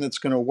build a game that's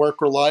going to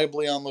work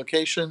reliably on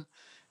location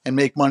and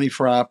make money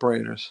for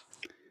operators.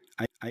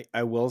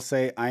 I will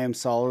say I am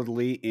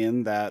solidly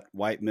in that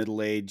white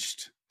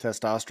middle-aged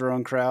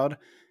testosterone crowd.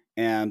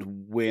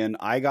 And when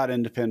I got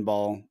into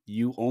pinball,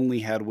 you only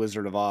had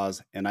Wizard of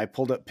Oz, and I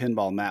pulled up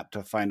Pinball Map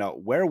to find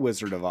out where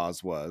Wizard of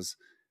Oz was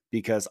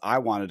because I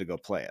wanted to go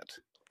play it.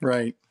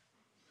 Right.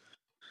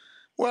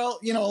 Well,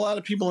 a lot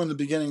of people in the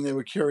beginning, they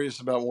were curious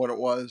about what it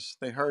was.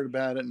 They heard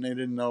about it and they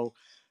didn't know.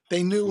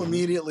 They knew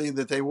immediately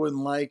that they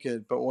wouldn't like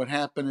it, but what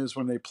happened is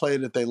when they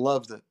played it, they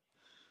loved it.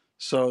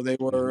 So they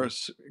were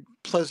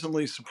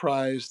pleasantly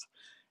surprised,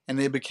 and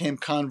they became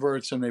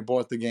converts and they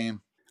bought the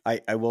game.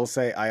 I will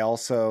say I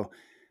also,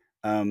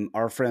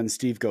 our friend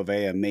Steve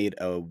Govea made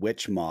a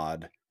witch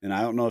mod, and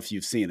I don't know if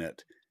you've seen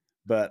it,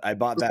 but I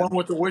bought The that one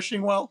with the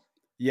wishing well?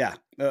 Yeah.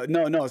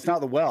 No, it's not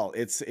the well.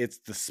 It's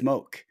the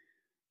smoke.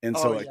 And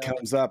so it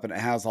comes up and it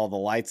has all the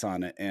lights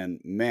on it.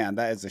 And man,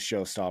 that is a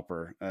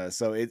showstopper.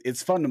 So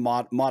it's fun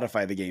to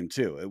modify the game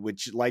too,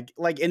 which like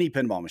any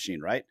pinball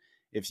machine, right?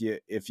 If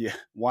you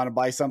want to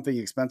buy something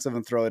expensive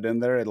and throw it in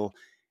there, it'll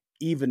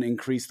even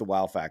increase the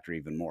wow factor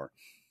even more.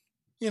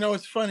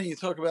 It's funny. You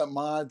talk about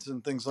mods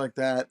and things like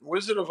that.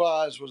 Wizard of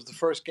Oz was the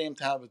first game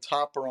to have a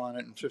topper on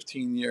it in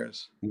 15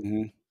 years.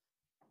 Mm-hmm.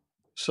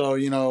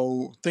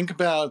 So, think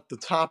about the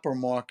topper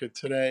market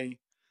today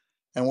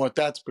and what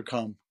that's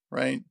become,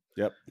 right?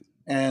 Yep.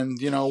 And,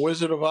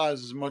 Wizard of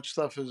Oz, as much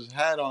stuff as it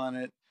had on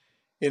it,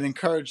 it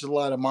encouraged a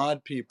lot of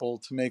mod people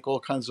to make all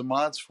kinds of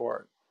mods for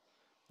it,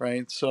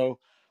 right? So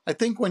I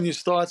think when you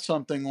start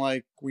something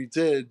like we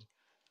did,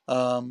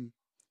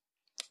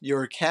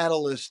 you're a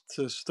catalyst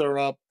to stir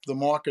up the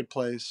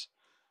marketplace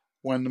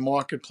when the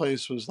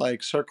marketplace was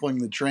like circling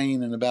the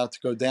drain and about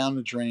to go down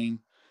the drain.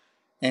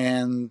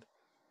 And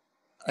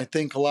I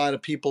think a lot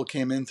of people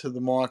came into the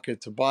market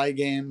to buy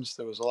games.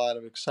 There was a lot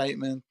of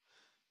excitement.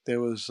 There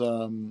was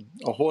a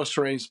horse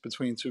race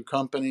between two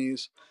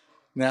companies.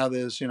 Now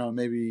there's,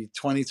 maybe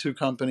 22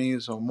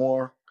 companies or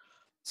more.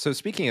 So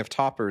speaking of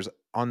toppers,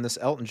 on this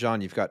Elton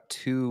John, you've got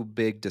two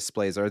big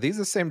displays. Are these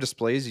the same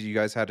displays you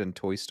guys had in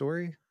Toy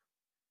Story?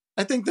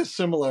 I think they're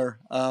similar.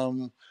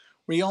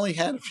 We only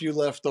had a few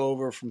left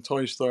over from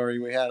Toy Story.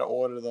 We had to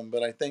order them,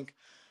 but I think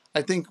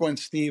when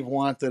Steve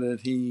wanted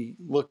it, he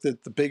looked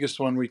at the biggest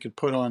one we could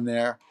put on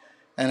there,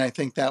 and I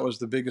think that was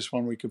the biggest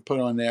one we could put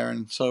on there.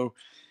 And so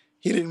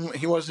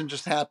he wasn't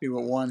just happy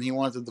with one. He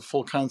wanted the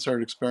full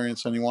concert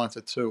experience, and he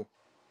wanted two.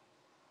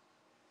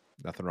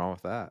 Nothing wrong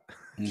with that.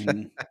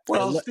 Mm-hmm.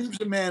 Well, Steve's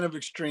a man of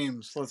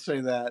extremes. Let's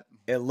say that.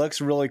 It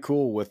looks really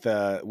cool with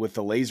the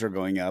laser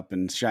going up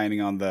and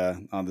shining on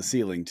the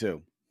ceiling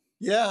too.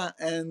 Yeah,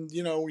 and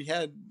we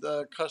had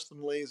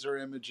custom laser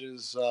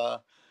images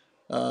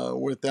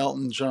with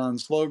Elton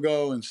John's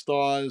logo and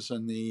stars,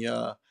 and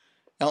the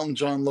Elton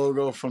John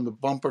logo from the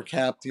bumper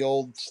cap, the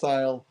old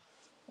style.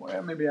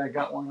 Well, maybe I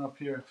got one up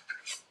here.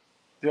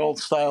 The old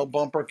style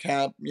bumper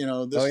cap. This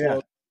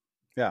logo.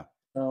 Yeah.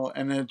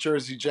 And the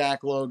Jersey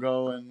Jack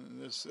logo,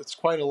 and it's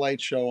quite a light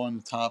show on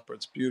the top.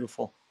 It's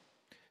beautiful.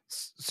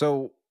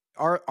 So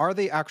are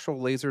they actual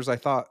lasers? I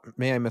thought,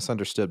 I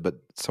misunderstood,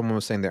 but someone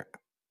was saying there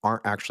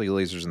aren't actually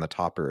lasers in the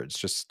topper. It's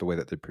just the way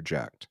that they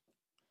project.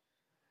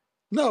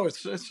 No,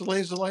 it's a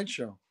laser light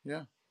show.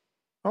 Yeah.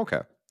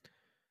 Okay.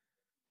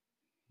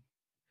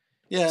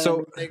 Yeah.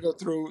 So they go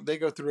through.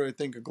 I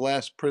think a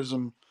glass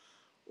prism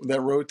that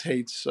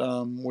rotates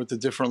with the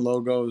different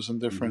logos and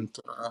different.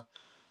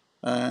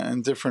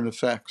 And different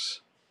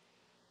effects.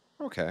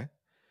 Okay.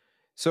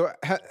 So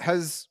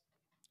has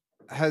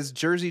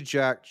Jersey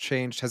Jack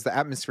changed? Has the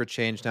atmosphere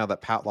changed now that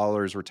Pat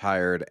Lawler's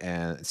retired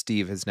and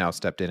Steve has now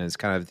stepped in as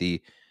kind of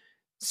the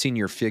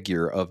senior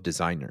figure of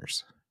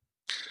designers?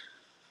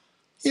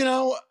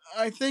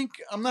 I think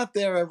I'm not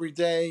there every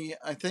day.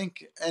 I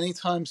think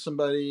anytime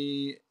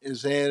somebody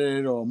is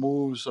added or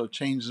moves or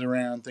changes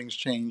around, things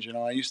change.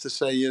 I used to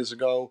say years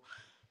ago,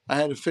 I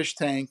had a fish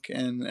tank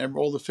and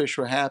all the fish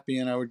were happy,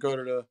 and I would go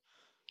to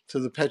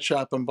the pet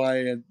shop and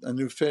buy a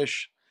new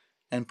fish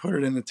and put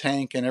it in the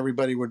tank, and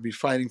everybody would be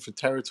fighting for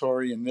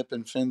territory and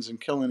nipping fins and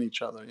killing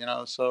each other,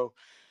 So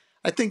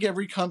I think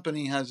every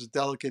company has a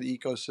delicate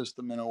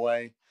ecosystem in a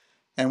way.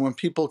 And when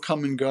people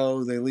come and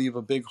go, they leave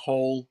a big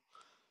hole.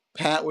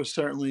 Pat was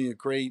certainly a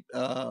great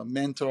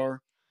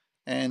mentor,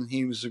 and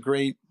he was a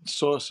great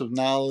source of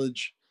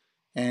knowledge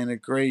and a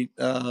great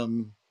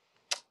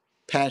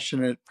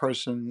passionate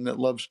person that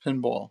loves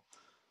pinball.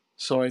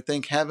 So I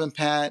think having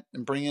Pat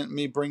and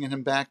bringing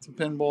him back to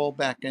pinball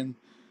back in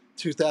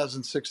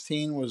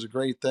 2016 was a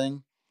great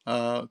thing.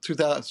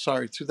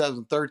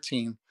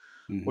 2013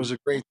 was a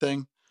great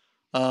thing.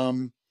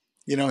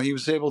 He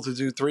was able to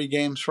do 3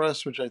 games for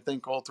us, which I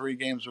think all 3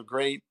 games were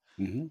great.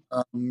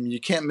 You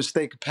can't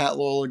mistake a Pat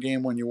Lawler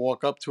game when you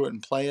walk up to it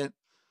and play it.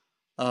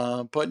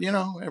 But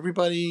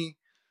everybody,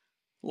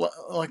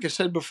 like I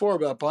said before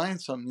about buying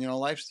something,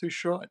 life's too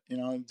short.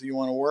 Do you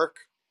want to work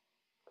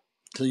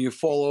till you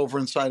fall over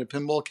inside a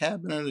pinball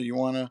cabinet, or you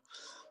want to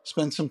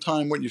spend some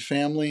time with your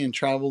family and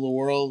travel the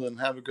world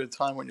and have a good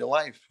time with your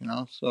life?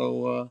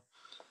 So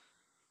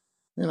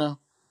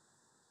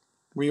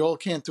we all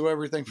can't do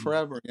everything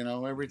forever.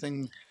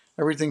 Everything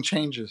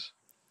changes.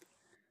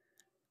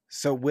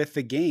 So with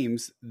the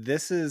games,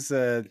 this is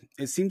it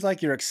seems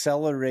like you're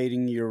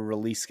accelerating your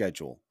release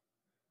schedule.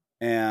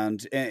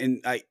 And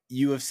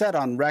you have said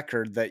on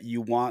record that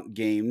you want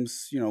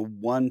games,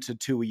 1 to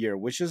 2 a year,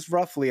 which is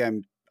roughly,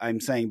 I'm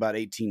saying about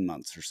 18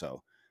 months or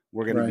so.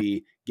 We're going to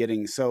be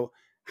getting. So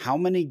how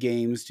many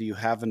games do you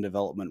have in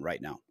development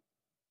right now?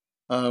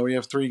 We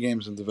have 3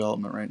 games in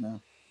development right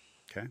now.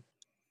 Okay.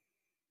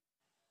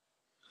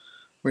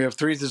 We have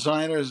 3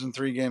 designers and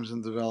 3 games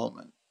in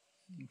development.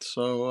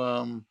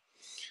 So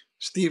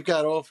Steve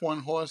got off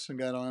one horse and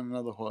got on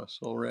another horse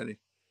already.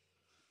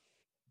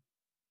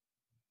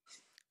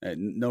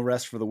 No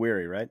rest for the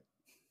weary, right?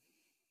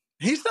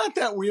 He's not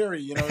that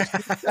weary,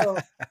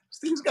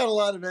 Steve's got a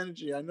lot of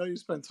energy. I know you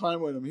spent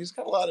time with him. He's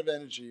got a lot of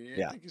energy.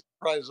 I think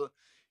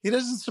he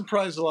doesn't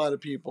surprise a lot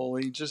of people.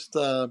 He just,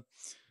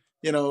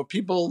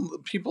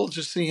 people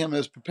just see him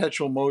as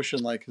perpetual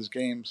motion, like his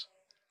games.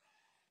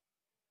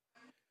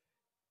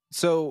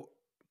 So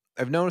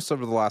I've noticed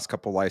over the last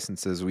couple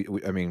licenses,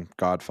 I mean,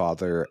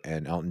 Godfather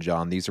and Elton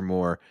John, these are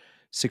more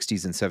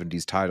 60s and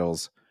 70s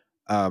titles.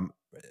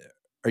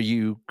 Are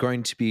you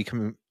going to be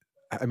coming?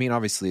 I mean,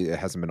 obviously, it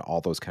hasn't been all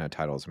those kind of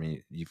titles. I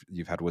mean,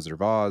 you've had Wizard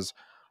of Oz,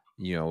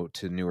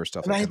 to newer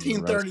stuff.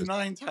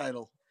 1939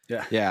 title.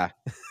 Yeah.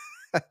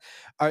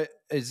 Are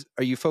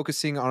you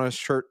focusing on a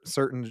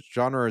certain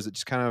genre, or is it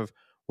just kind of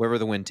wherever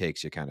the wind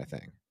takes you kind of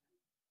thing?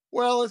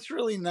 Well, it's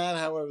really not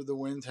however the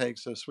wind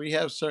takes us. We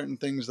have certain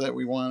things that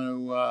we want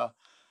to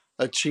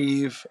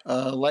achieve.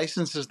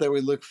 Licenses that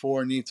we look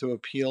for need to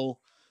appeal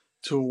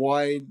to a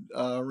wide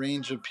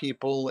range of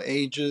people,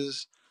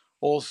 ages,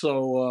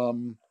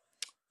 also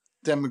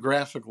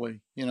demographically.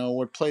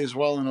 What plays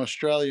well in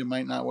Australia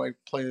might not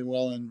play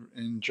well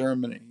in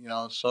Germany.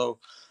 So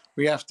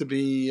we have to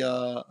be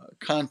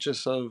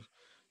conscious of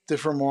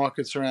different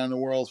markets around the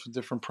world for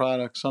different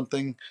products.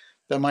 Something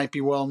that might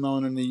be well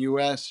known in the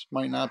U.S.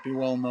 might not be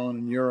well known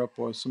in Europe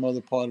or some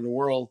other part of the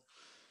world.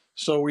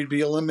 So we'd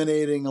be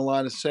eliminating a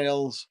lot of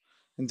sales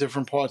in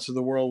different parts of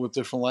the world with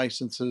different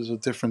licenses or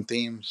different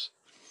themes.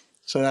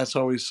 So that's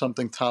always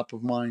something top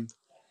of mind.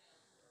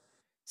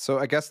 So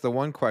I guess the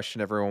one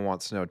question everyone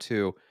wants to know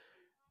too,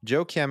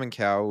 Joe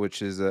Kamenkow,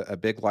 which is a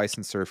big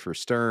licensor for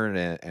Stern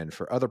and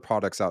for other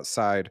products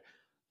outside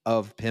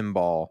of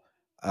pinball,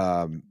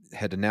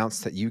 had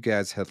announced that you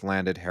guys had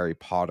landed Harry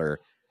Potter.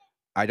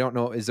 I don't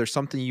know, is there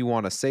something you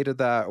want to say to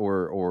that?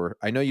 Or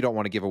I know you don't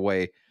want to give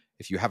away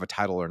if you have a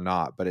title or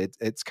not, but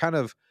it's kind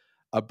of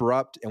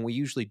abrupt, and we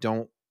usually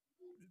don't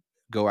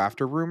go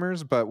after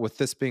rumors, but with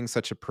this being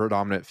such a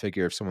predominant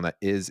figure of someone that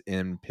is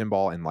in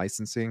pinball and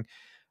licensing,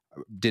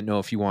 didn't know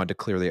if you wanted to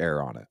clear the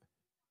air on it.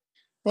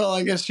 Well,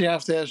 I guess you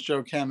have to ask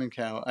Joe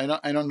Kamenkow.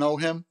 I don't know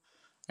him.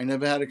 I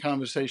never had a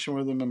conversation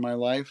with him in my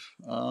life.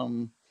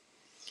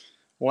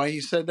 Why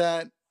he said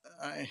that,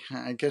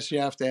 I guess you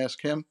have to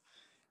ask him.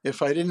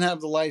 If I didn't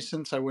have the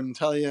license, I wouldn't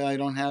tell you I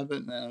don't have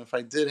it. And if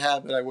I did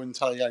have it, I wouldn't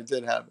tell you I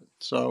did have it.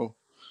 So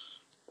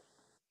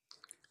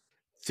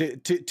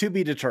to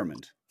be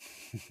determined.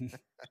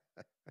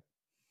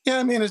 Yeah,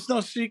 I mean, it's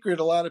no secret.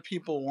 A lot of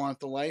people want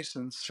the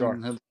license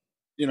and have,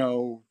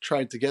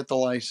 tried to get the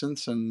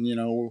license. And,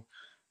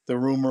 the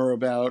rumor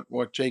about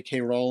what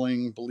J.K.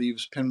 Rowling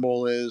believes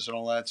pinball is and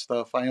all that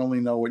stuff. I only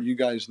know what you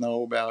guys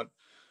know about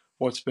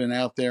what's been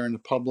out there in the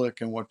public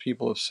and what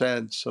people have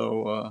said.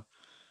 So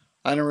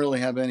I don't really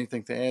have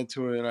anything to add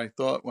to it. I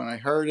thought when I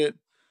heard it,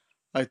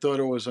 I thought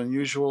it was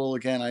unusual.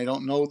 Again, I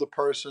don't know the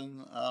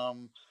person.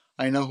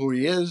 I know who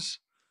he is,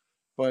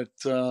 but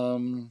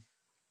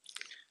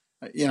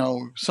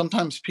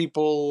sometimes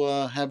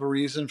people have a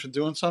reason for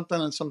doing something,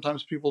 and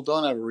sometimes people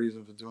don't have a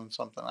reason for doing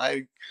something.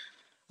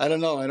 I don't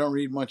know. I don't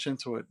read much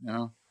into it.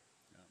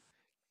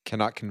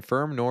 Cannot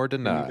confirm nor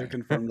deny. Neither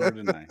confirm nor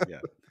deny. Yeah.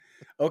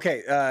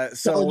 Okay.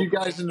 So you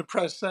guys in the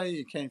press say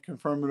you can't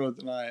confirm it or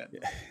deny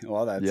it.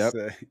 Well, that's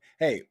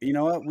hey, you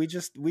know what? We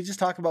just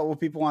talk about what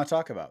people want to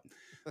talk about.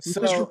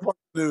 So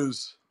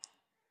news.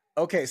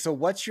 Okay, so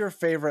what's your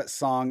favorite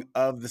song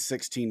of the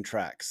 16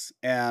 tracks?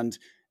 And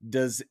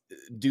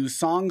do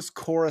songs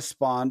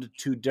correspond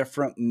to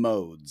different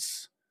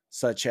modes,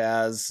 such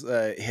as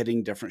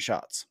hitting different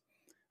shots?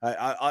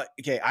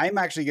 Okay, I'm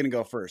actually going to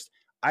go first.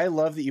 I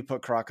love that you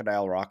put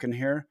Crocodile Rock in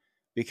here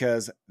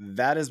because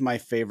that is my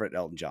favorite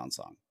Elton John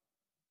song.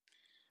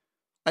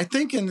 I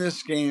think in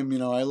this game,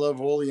 I love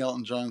all the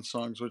Elton John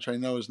songs, which I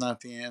know is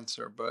not the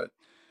answer, but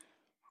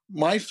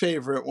my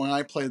favorite when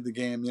I played the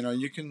game,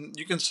 you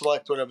can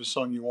select whatever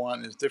song you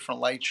want. There's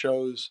different light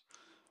shows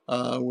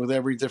with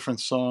every different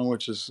song,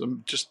 which is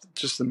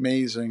just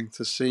amazing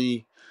to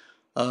see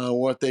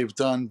what they've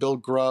done. Bill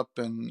Grupp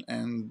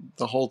and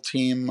the whole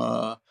team,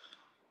 um,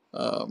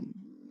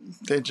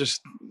 they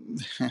just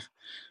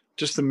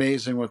just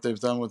amazing what they've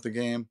done with the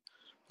game.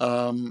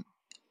 Um,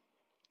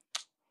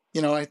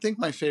 I think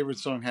my favorite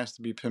song has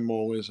to be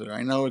Pinball Wizard.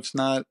 I know it's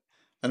not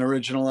an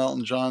original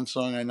Elton John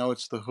song. I know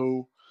it's The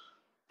Who.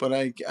 But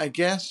I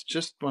guess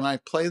just when I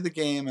play the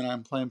game and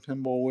I'm playing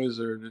Pinball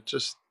Wizard, it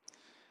just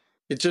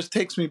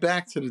takes me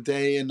back to the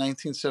day in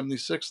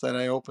 1976 that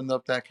I opened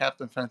up that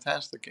Captain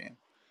Fantastic game.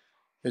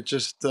 It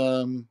just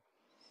does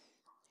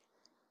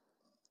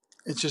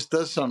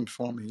something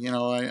for me.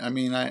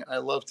 I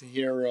love to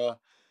hear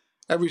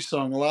every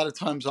song. A lot of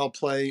times I'll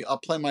play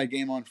my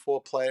game on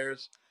 4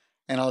 players,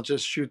 and I'll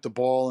just shoot the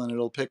ball and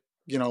it'll pick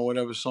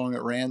whatever song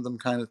at random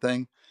kind of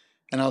thing,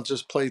 and I'll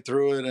just play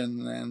through it,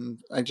 and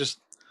I just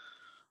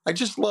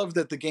love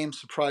that the game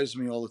surprises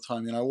me all the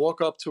time. I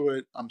walk up to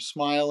it, I'm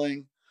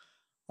smiling.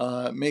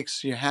 It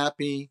makes you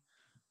happy.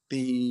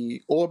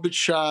 The orbit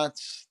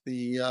shots,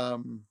 the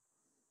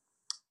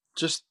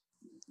just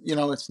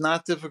it's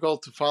not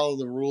difficult to follow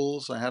the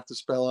rules. I have to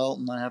spell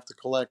Elton. I have to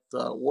collect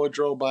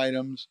wardrobe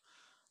items.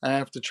 I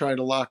have to try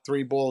to lock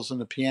 3 balls in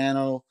the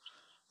piano.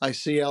 I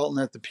see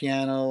Elton at the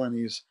piano, and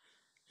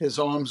his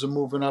arms are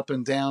moving up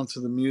and down to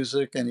the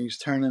music, and he's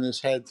turning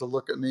his head to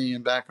look at me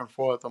and back and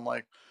forth. I'm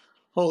like,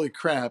 holy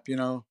crap,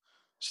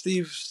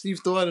 Steve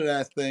thought of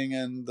that thing,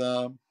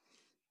 and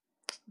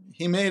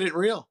he made it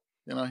real.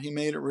 He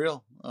made it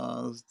real.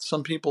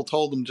 Some people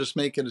told him just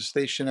make it a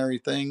stationary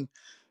thing.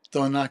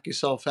 Don't knock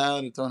yourself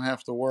out. It don't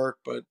have to work.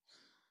 But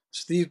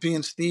Steve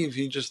being Steve,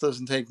 he just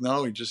doesn't take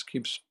no. He just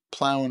keeps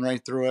plowing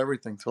right through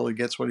everything till he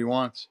gets what he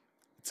wants.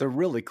 It's a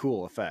really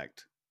cool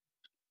effect.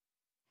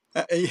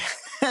 You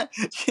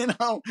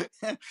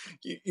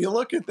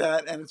look at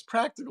that, and it's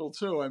practical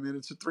too. I mean,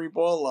 it's a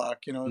 3-ball lock.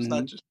 It's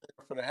not just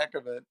for the heck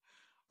of it.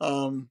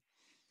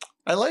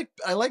 I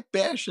like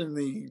bashing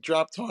the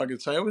drop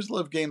targets. I always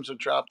love games with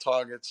drop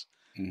targets.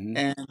 Mm-hmm.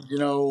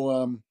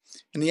 And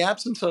in the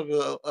absence of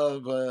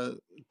a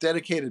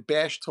dedicated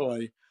bash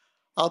toy,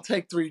 I'll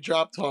take 3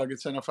 drop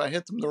targets, and if I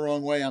hit them the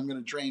wrong way, I'm going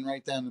to drain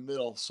right down the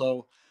middle.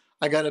 So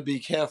I got to be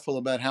careful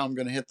about how I'm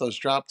going to hit those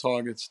drop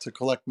targets to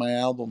collect my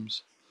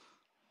albums.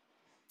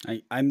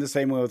 I'm the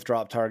same way with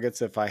drop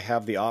targets. If I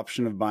have the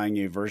option of buying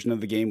a version of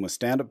the game with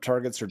stand-up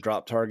targets or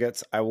drop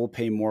targets, I will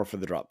pay more for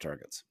the drop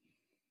targets.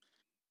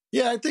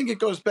 Yeah, I think it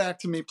goes back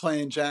to me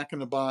playing Jack in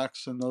the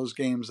Box and those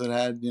games that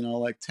had,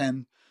 like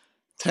 10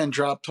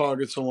 drop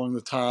targets along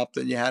the top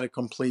that you had to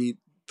complete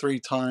 3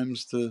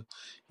 times to,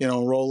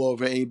 roll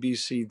over A, B,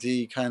 C,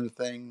 D kind of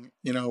thing.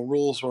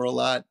 Rules were a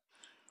lot.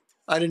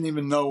 I didn't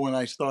even know when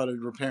I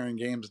started repairing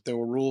games that there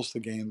were rules to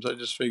games. I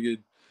just figured,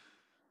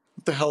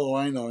 what the hell do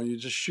I know? You're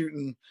just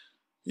shooting.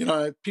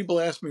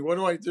 People ask me, what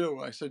do I do?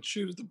 I said,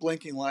 shoot at the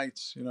blinking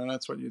lights.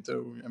 That's what you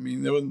do. I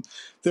mean,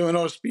 there were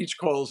no speech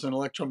calls in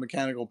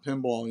electromechanical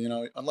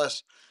pinball,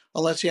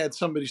 unless you had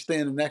somebody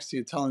standing next to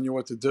you telling you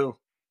what to do.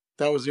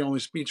 That was the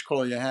only speech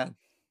call you had.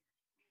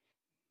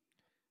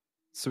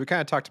 So we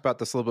kind of talked about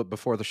this a little bit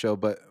before the show,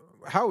 but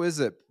how is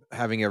it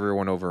having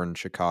everyone over in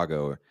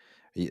Chicago?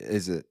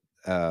 Is it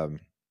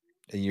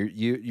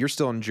you're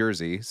still in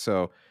Jersey,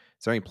 so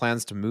is there any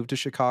plans to move to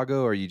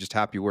Chicago, or are you just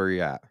happy where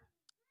you're at?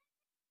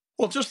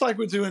 Well, just like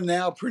we're doing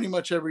now, pretty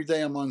much every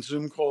day I'm on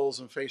Zoom calls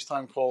and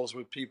FaceTime calls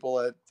with people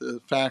at the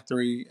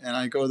factory, and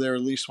I go there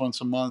at least once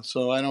a month,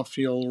 so I don't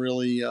feel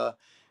really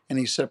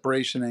any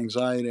separation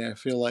anxiety. I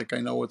feel like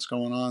I know what's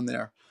going on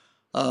there.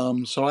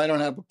 So I don't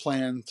have a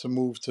plan to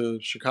move to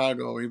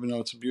Chicago, even though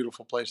it's a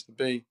beautiful place to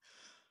be.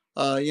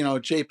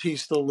 JP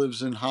still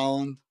lives in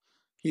Holland.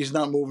 He's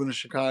not moving to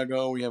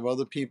Chicago. We have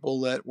other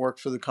people that work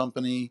for the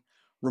company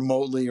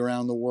remotely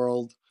around the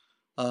world.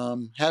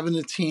 Having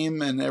a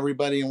team and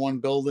everybody in one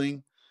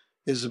building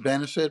is a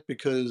benefit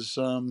because,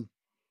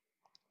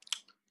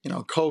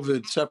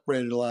 COVID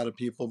separated a lot of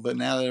people, but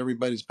now that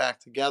everybody's back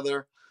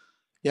together,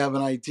 you have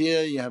an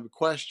idea, you have a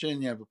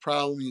question, you have a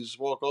problem, you just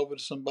walk over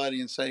to somebody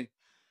and say,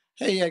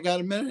 hey, I got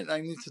a minute,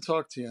 I need to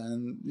talk to you.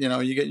 And,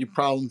 you get your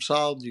problem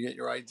solved, you get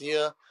your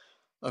idea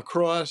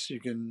across, you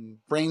can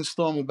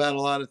brainstorm about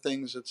a lot of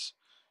things.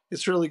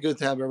 It's really good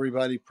to have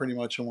everybody pretty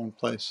much in one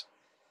place.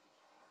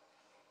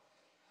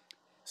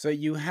 So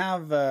you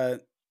have,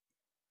 there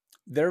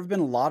have been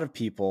a lot of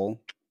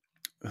people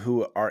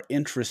who are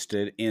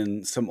interested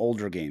in some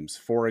older games.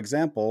 For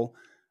example,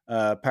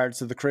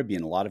 Pirates of the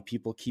Caribbean. A lot of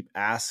people keep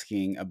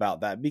asking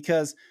about that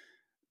because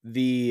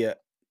the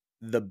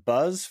the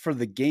buzz for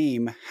the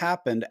game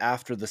happened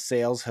after the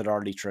sales had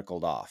already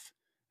trickled off.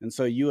 And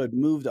so you had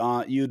moved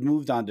on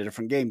to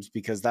different games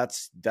because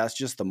that's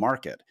just the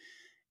market.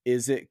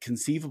 Is it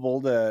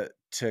conceivable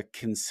to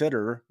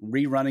consider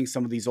rerunning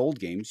some of these old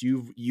games?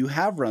 You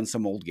have run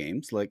some old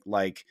games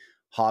like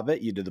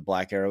Hobbit, you did the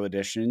Black Arrow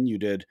edition,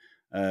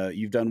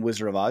 you've done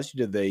Wizard of Oz, you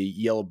did the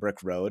Yellow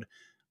Brick Road.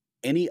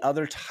 Any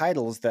other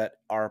titles that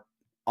are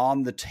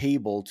on the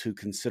table to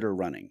consider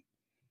running?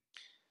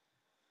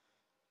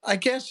 I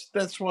guess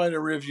that's why the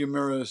rearview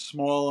mirror is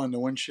small and the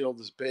windshield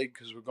is big,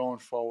 because we're going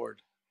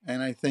forward.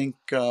 And I think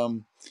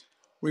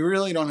we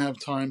really don't have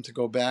time to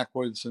go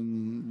backwards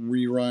and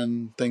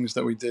rerun things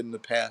that we did in the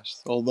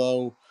past.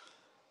 Although,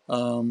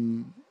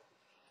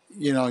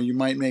 you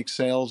might make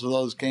sales of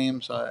those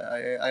games.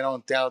 I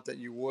don't doubt that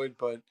you would,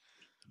 but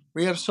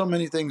we have so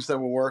many things that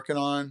we're working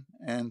on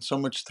and so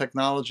much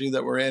technology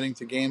that we're adding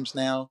to games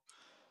now.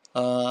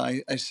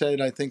 I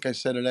think I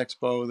said at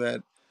Expo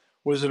that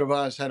Wizard of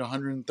Oz had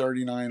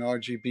 139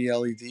 RGB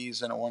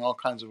LEDs and it won all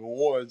kinds of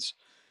awards.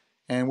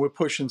 And we're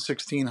pushing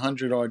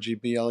 1,600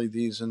 RGB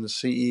LEDs in the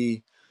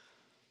CE,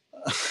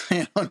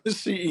 the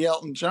CE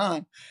Elton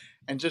John.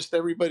 And just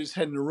everybody's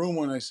head in the room,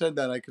 when I said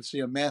that, I could see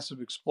a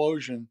massive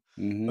explosion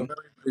of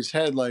everybody's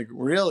head, like,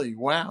 really?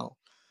 Wow.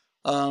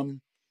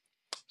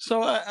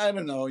 So I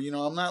don't know.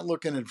 I'm not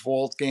looking at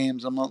vault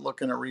games. I'm not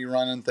looking at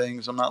rerunning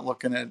things. I'm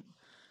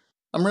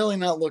really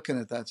not looking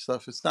at that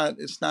stuff. It's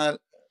not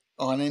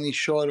on any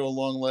short or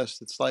long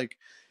list. It's like,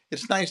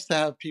 it's nice to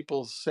have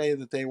people say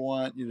that they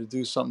want you to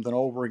do something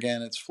over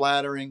again. It's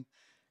flattering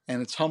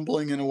and it's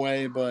humbling in a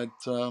way, but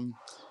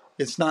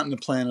it's not in the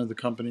plan of the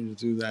company to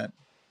do that.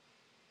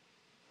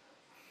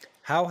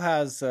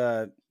 How's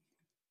the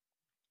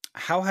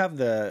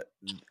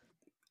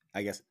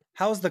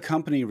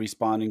company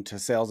responding to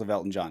sales of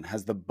Elton John?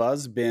 Has the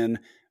buzz been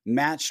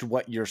matched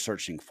what you're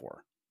searching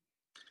for?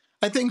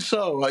 I think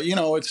so.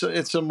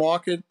 It's a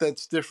market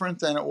that's different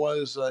than it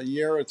was a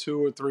year or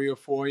 2 or 3 or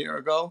 4 years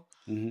ago.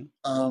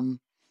 Mm-hmm.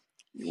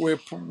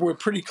 We're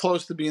pretty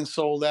close to being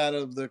sold out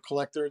of the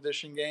collector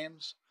edition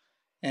games,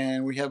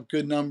 and we have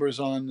good numbers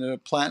on the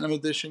platinum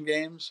edition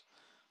games.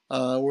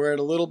 We're at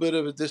a little bit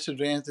of a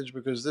disadvantage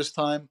because this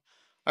time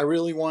I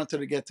really wanted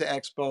to get to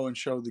Expo and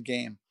show the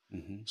game.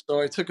 Mm-hmm. So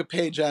I took a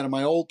page out of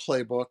my old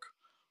playbook,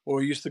 where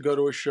we used to go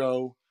to a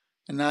show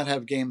and not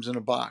have games in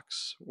a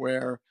box,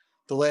 where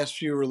the last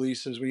few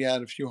releases we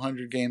had a few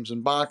hundred games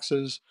in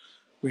boxes.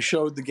 We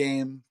showed the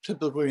game,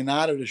 typically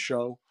not at a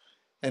show,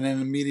 and then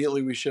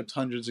immediately we shipped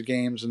hundreds of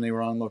games, and they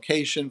were on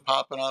location,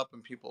 popping up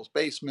in people's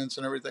basements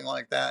and everything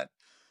like that.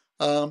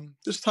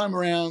 This time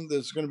around,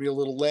 there's going to be a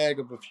little lag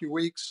of a few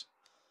weeks,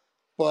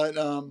 but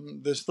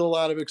there's still a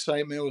lot of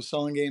excitement. We're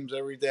selling games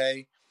every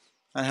day.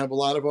 I have a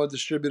lot of our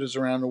distributors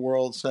around the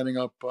world setting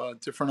up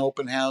different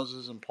open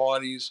houses and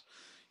parties.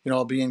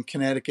 I'll be in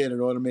Connecticut at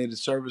Automated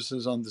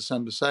Services on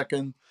December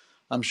 2nd.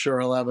 I'm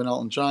sure I'll have an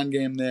Elton John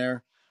game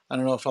there. I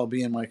don't know if I'll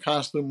be in my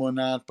costume or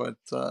not, but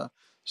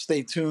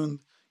stay tuned.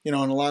 And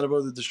a lot of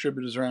other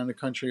distributors around the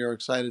country are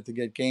excited to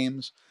get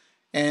games.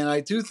 And I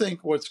do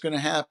think what's going to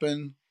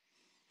happen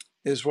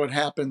is what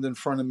happened in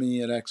front of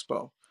me at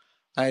Expo.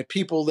 I had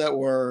people that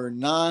were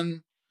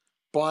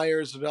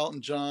non-buyers of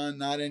Elton John,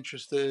 not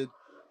interested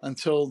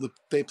until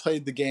they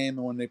played the game.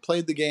 And when they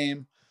played the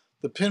game,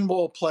 the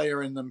pinball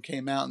player in them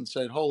came out and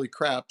said, holy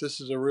crap, this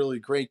is a really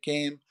great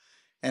game.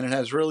 And it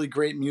has really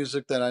great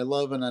music that I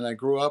love and that I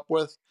grew up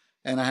with.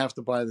 And I have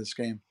to buy this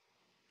game.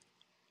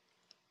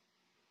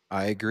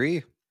 I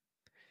agree.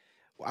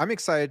 I'm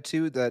excited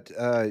too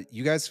that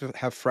you guys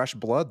have fresh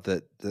blood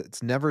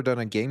that's never done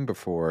a game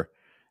before,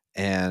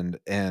 and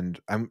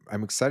I'm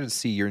excited to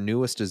see your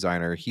newest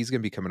designer. He's going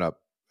to be coming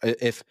up,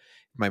 if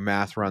my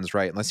math runs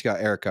right, unless you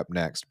got Eric up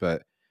next.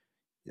 But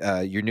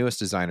your newest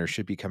designer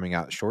should be coming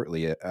out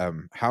shortly.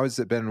 How has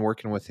it been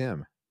working with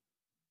him?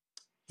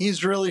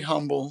 He's really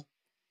humble.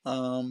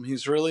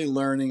 He's really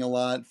learning a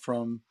lot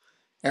from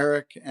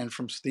Eric and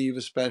from Steve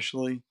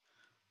especially.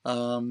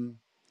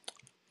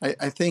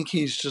 I think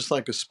he's just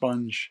like a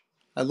sponge.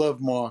 I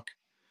love Mark.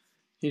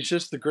 He's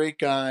just a great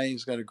guy.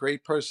 He's got a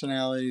great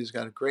personality. He's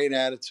got a great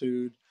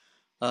attitude.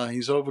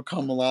 He's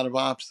overcome a lot of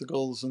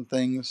obstacles and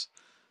things.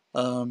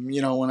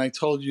 When I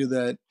told you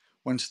that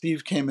when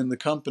Steve came in the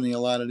company, a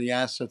lot of the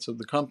assets of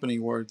the company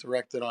were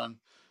directed on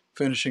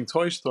finishing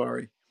Toy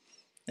Story.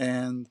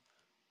 And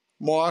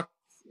Mark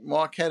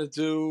had to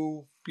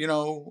do,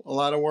 a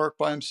lot of work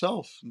by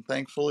himself. And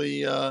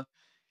thankfully,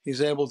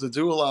 he's able to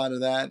do a lot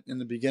of that in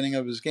the beginning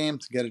of his game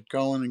to get it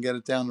going and get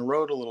it down the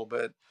road a little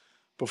bit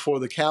before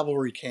the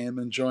cavalry came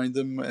and joined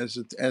him as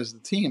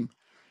the team.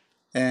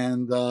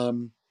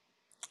 And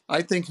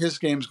I think his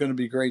game's going to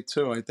be great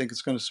too. I think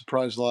it's going to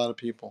surprise a lot of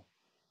people.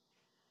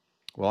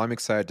 Well, I'm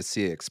excited to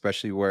see it,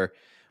 especially where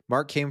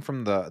Mark came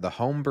from the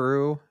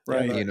homebrew.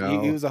 Right.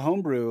 He was a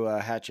homebrew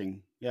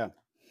hatching. Yeah.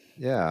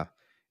 Yeah.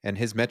 And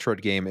his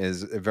Metroid game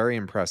is very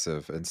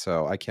impressive. And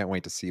so I can't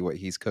wait to see what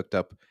he's cooked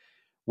up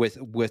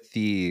with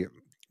the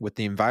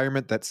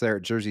environment that's there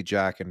at Jersey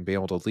Jack, and be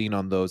able to lean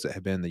on those that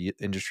have been in the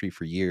industry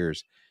for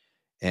years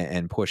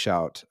and push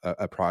out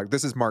a product.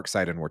 This is Mark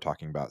Seiden we're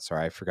talking about.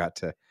 Sorry, I forgot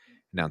to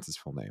announce his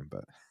full name,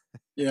 but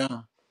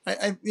Yeah.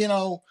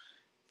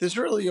 There's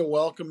really a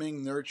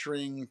welcoming,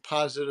 nurturing,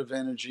 positive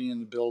energy in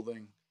the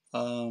building.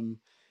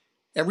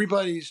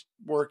 Everybody's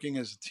working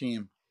as a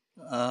team.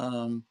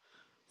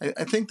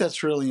 I think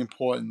that's really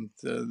important.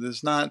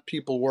 There's not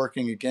people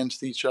working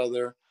against each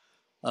other.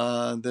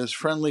 There's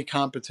friendly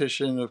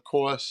competition, of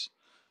course.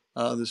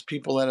 There's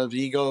people that have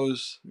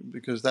egos,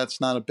 because that's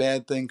not a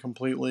bad thing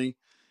completely.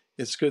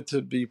 It's good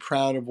to be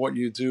proud of what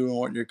you do and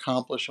what you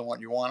accomplish and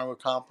what you want to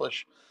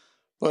accomplish.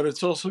 But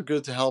it's also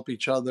good to help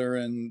each other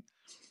and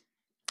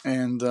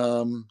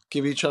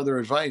give each other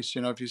advice.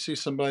 If you see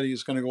somebody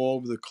who's going to go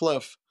over the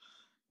cliff,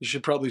 you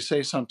should probably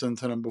say something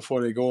to them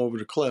before they go over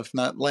the cliff,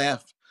 not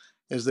laugh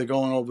as they're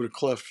going over the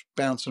cliff,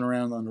 bouncing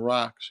around on the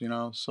rocks.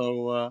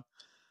 So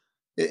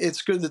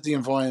it's good that the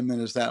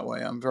environment is that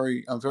way. I'm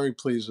very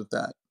pleased with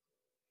that.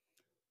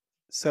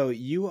 So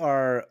you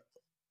are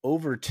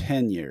over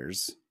 10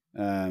 years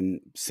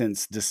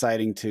since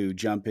deciding to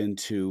jump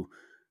into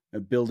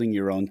building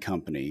your own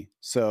company.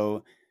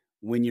 So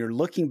when you're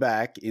looking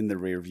back in the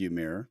rearview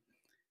mirror,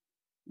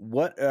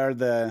 what are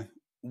the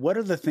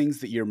things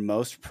that you're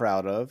most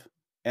proud of,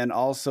 and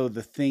also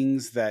the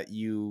things that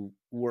you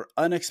were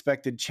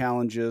unexpected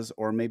challenges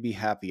or maybe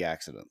happy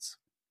accidents?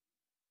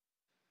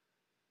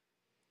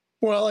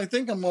 Well, I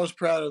think I'm most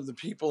proud of the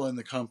people in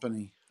the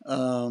company,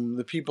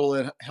 the people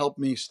that helped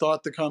me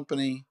start the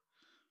company.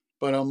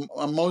 But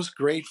I'm most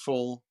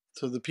grateful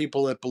to the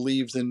people that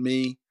believed in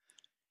me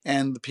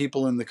and the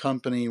people in the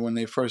company when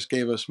they first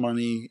gave us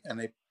money and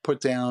they put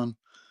down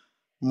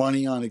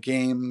money on a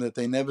game that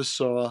they never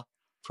saw,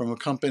 from a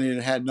company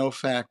that had no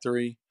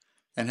factory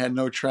and had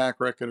no track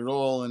record at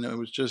all. And it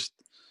was just,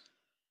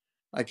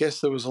 I guess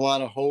there was a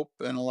lot of hope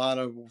and a lot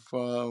of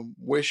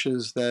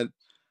wishes that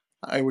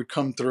I would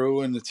come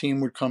through and the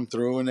team would come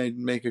through and they'd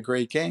make a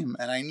great game.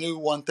 And I knew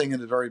one thing in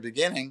the very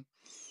beginning.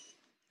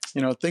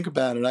 Think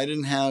about it. I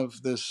didn't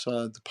have this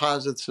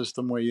deposit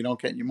system where you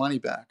don't get your money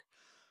back.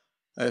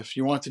 If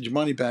you wanted your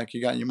money back,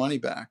 you got your money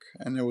back.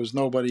 And there was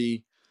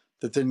nobody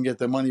that didn't get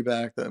their money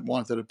back that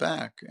wanted it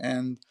back.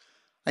 And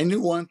I knew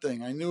one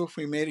thing. I knew if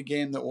we made a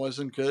game that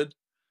wasn't good,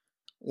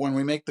 when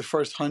we make the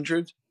first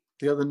 100,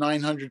 the other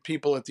 900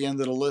 people at the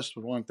end of the list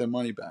would want their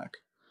money back.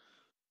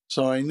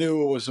 So I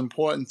knew it was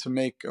important to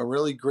make a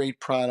really great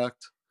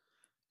product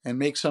and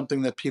make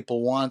something that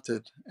people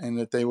wanted and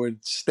that they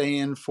would stay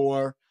in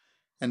for,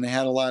 and they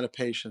had a lot of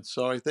patience.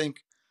 So I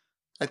think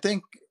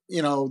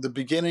the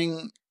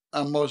beginning,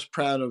 I'm most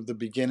proud of the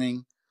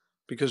beginning,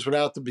 because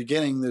without the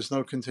beginning, there's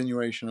no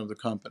continuation of the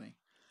company.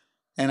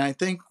 And I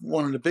think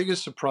one of the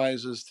biggest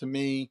surprises to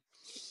me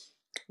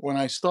when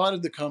I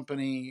started the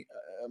company,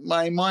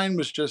 my mind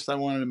was just, I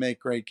wanted to make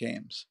great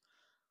games.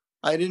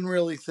 I didn't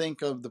really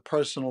think of the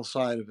personal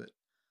side of it.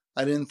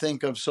 I didn't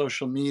think of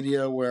social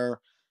media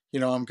where,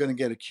 I'm going to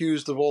get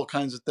accused of all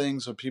kinds of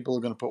things, or people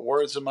are going to put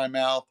words in my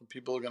mouth, and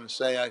people are going to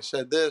say I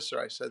said this or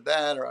I said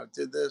that, or I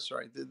did this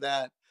or I did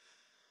that.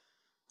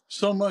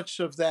 So much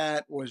of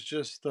that was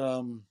just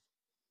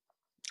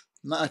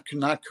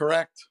not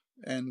correct,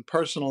 and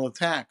personal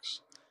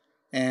attacks.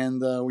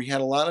 And we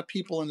had a lot of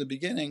people in the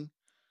beginning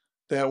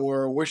that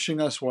were wishing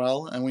us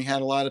well, and we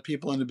had a lot of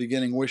people in the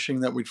beginning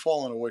wishing that we'd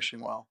fall into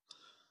wishing well.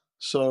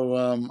 So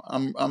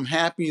I'm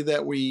happy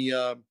that we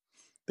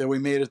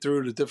made it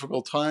through the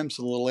difficult times.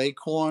 The little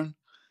acorn,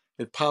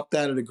 it popped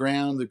out of the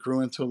ground, it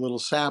grew into a little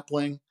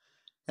sapling,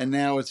 and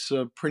now it's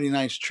a pretty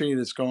nice tree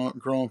that's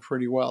growing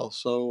pretty well.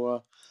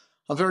 So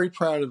I'm very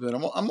proud of it.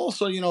 I'm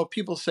also,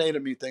 people say to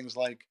me things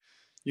like,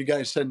 you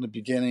guys said in the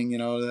beginning,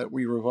 that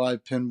we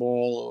revived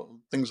pinball, or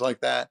things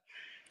like that.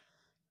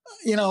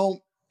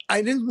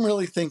 I didn't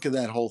really think of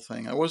that whole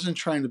thing. I wasn't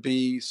trying to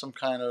be some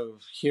kind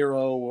of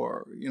hero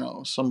or,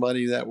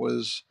 somebody that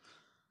was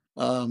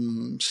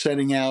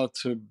setting out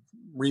to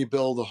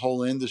rebuild the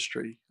whole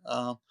industry.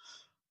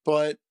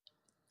 But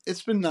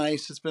it's been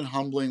nice. It's been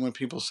humbling when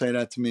people say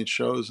that to me at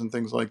shows and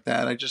things like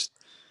that. I just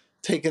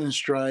take it in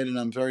stride, and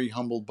I'm very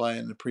humbled by it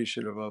and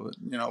appreciative of it.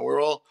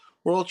 We're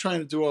all trying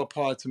to do our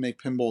part to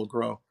make pinball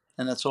grow,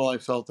 and that's all I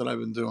felt that I've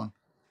been doing.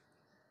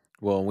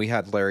 Well, we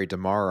had Larry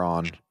DeMar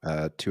on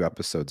 2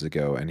 episodes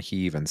ago, and he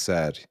even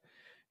said,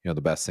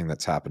 the best thing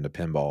that's happened to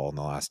pinball in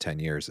the last 10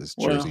 years is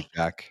Jersey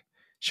Jack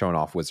showing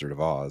off Wizard of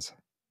Oz.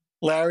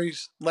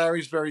 Larry's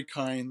very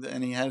kind,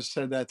 and he has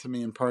said that to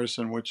me in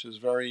person, which is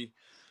very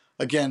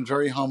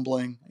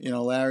humbling.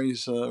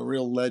 Larry's a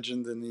real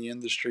legend in the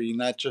industry,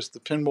 not just the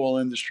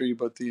pinball industry,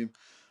 but the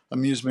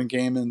amusement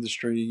game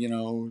industry,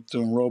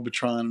 doing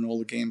Robotron and all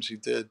the games he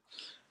did.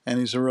 And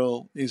he's a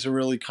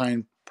really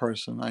kind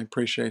person. I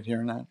appreciate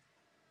hearing that.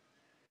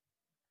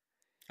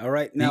 All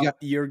right. Now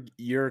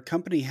your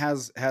company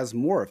has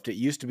morphed. It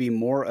used to be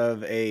more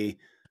of a,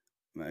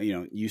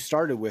 you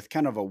started with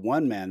kind of a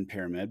one-man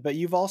pyramid, but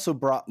you've also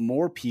brought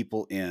more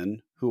people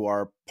in who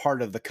are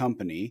part of the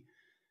company.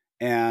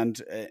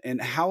 And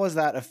how has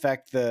that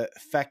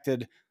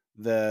affected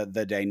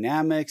the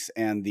dynamics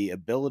and the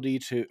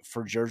ability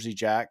for Jersey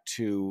Jack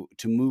to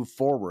move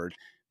forward?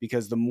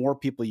 because the more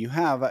people you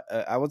have,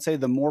 I would say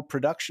the more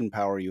production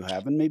power you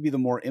have, and maybe the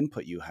more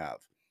input you have.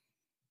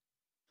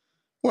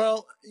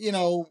 Well,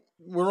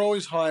 we're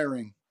always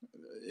hiring.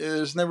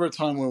 There's never a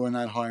time where we're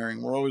not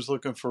hiring. We're always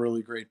looking for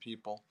really great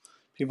people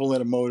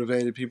that are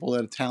motivated, people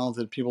that are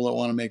talented, people that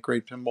want to make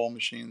great pinball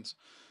machines.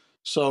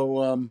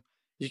 So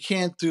you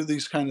can't do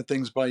these kind of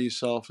things by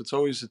yourself. It's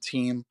always a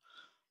team.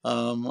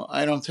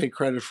 I don't take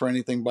credit for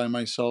anything by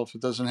myself.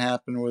 It doesn't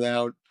happen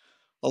without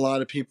a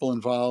lot of people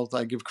involved.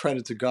 I give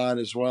credit to God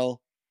as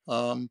well.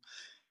 And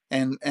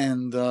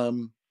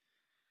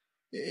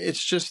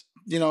it's just,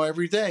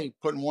 every day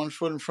putting one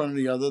foot in front of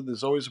the other.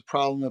 There's always a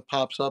problem that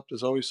pops up.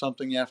 There's always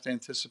something you have to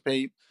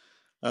anticipate.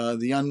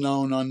 The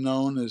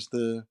unknown is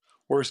the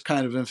worst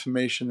kind of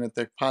information that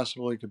there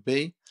possibly could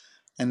be.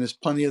 And there's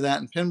plenty of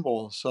that in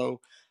pinball.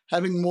 So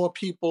having more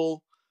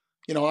people,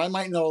 I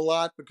might know a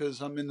lot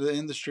because I'm in the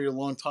industry a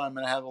long time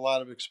and I have a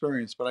lot of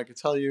experience, but I could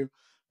tell you,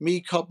 me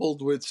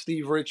coupled with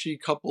Steve Ritchie,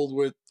 coupled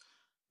with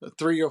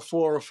 3 or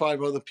 4 or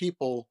 5 other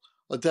people,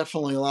 are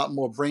definitely a lot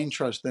more brain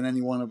trust than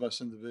any one of us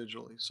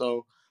individually.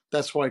 So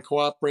that's why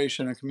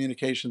cooperation and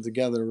communication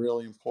together are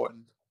really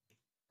important.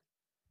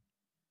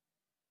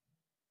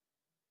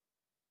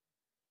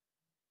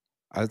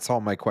 That's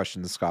all my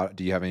questions, Scott.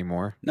 Do you have any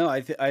more? No,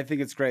 I think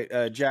it's great.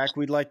 Jack,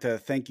 we'd like to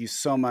thank you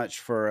so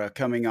much for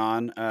coming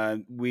on.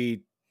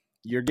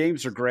 Your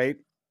games are great.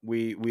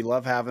 We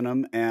love having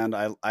them, and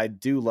I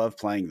do love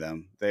playing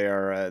them.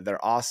 They're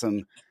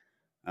awesome.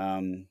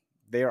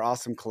 They are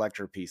awesome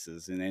collector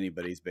pieces in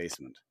anybody's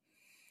basement.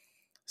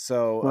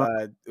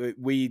 So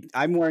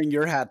I'm wearing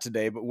your hat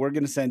today, but we're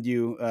going to send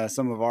you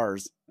some of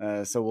ours.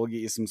 So we'll get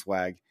you some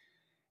swag.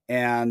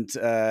 And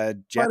Jack,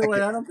 by the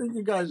way, I don't think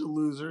you guys are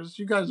losers.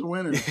 You guys are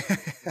winners.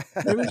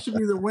 Maybe it should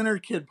be the Winner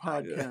Kid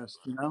podcast.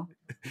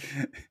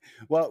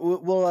 Well,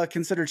 we'll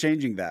consider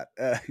changing that.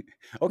 Okay.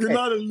 You're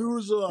not a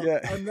loser. Yeah.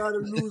 I'm not a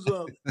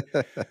loser.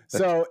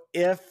 So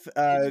if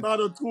it's not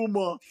a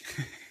tumor.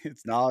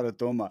 It's not a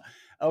tumor.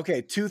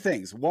 Okay, 2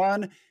 things.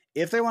 1,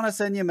 if they want to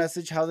send you a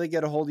message, how they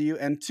get a hold of you,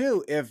 and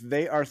 2, if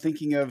they are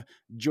thinking of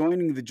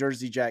joining the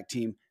Jersey Jack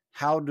team,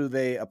 how do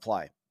they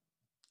apply?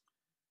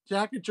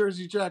 Jack at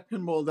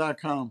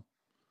jerseyjackpinball.com.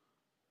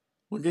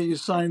 We'll get you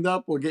signed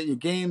up. We'll get you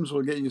games.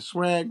 We'll get you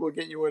swag. We'll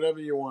get you whatever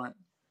you want.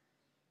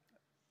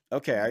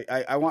 Okay,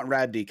 I want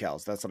rad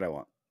decals. That's what I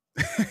want.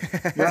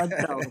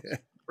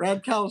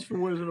 Rad cows for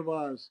Wizard of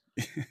Oz.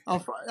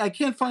 I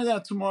can't find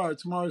out tomorrow.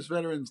 Tomorrow's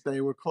Veterans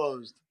Day. We're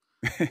closed.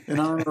 In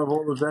honor of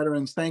all the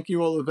veterans. Thank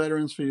you, all the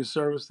veterans, for your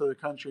service to the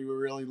country. We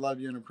really love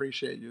you and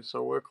appreciate you.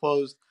 So we're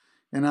closed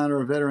in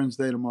honor of Veterans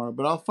Day tomorrow.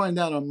 But I'll find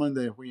out on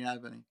Monday if we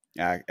have any.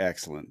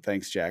 Excellent.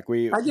 Thanks, Jack.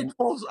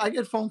 I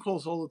get phone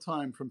calls all the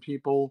time from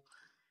people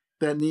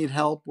that need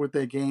help with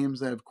their games,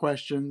 that have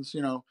questions.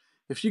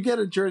 If you get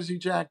a Jersey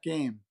Jack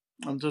game,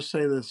 I'll just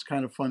say this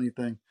kind of funny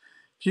thing.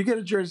 If you get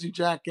a Jersey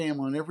Jack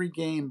game, on every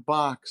game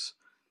box,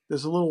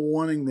 there's a little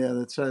warning there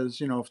that says,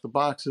 if the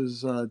box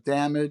is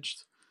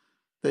damaged,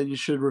 that you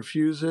should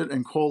refuse it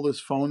and call this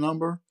phone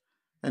number.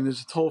 And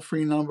there's a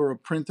toll-free number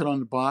printed on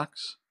the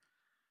box.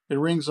 It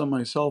rings on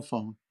my cell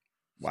phone.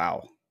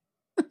 Wow.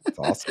 That's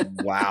awesome.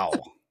 Wow.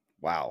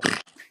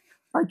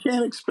 I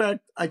can't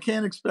expect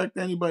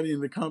anybody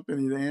in the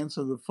company to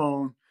answer the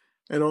phone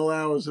at all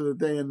hours of the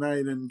day and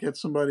night and get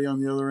somebody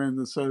on the other end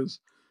that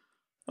says,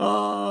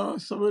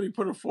 somebody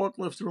put a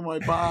forklift through my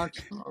box.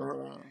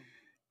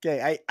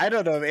 Okay, I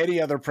don't know of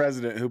any other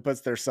president who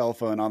puts their cell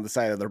phone on the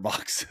side of their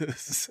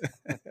boxes.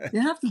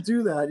 You have to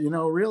do that.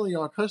 Really,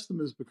 our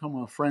customers become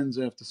our friends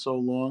after so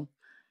long.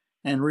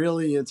 And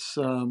really, it's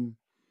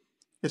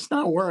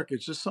not work.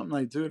 It's just something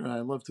I do that I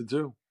love to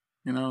do.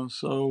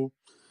 So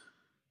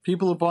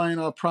people are buying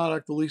our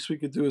product. The least we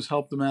could do is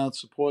help them out,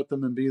 support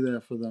them, and be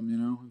there for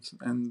them,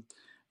 and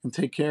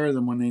take care of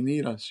them when they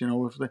need us.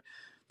 If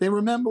they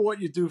remember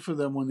what you do for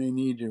them when they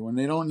need you. When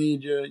they don't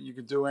need you, you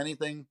could do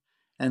anything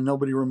and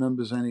nobody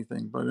remembers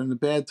anything. But in the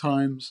bad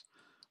times,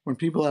 when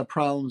people have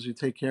problems, you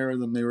take care of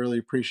them. They really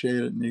appreciate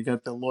it, and you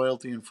got their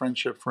loyalty and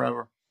friendship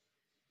forever.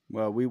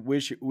 Well, we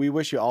wish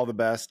you all the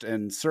best,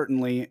 and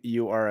certainly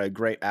you are a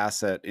great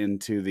asset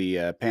into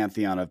the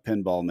pantheon of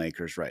pinball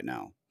makers right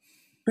now.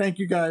 Thank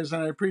you, guys,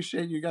 and I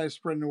appreciate you guys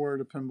spreading the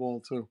word of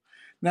pinball too.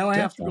 Now I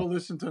have to go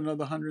listen to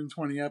another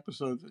 120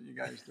 episodes that you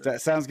guys did.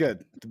 That sounds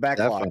good. The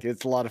backlog. Definitely.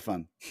 It's a lot of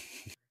fun.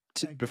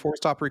 Before we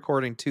stop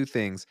recording, 2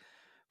 things.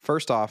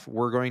 First off,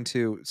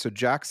 so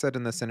Jack said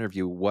in this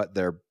interview what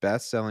their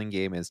best-selling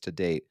game is to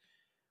date.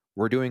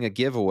 We're doing a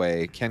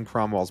giveaway. Ken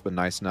Cromwell's been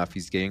nice enough.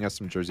 He's getting us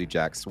some Jersey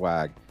Jack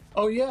swag.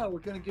 Oh, yeah. We're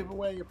going to give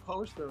away a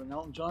poster, an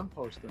Elton John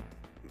poster.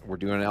 We're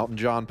doing an Elton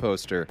John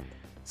poster.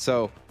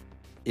 So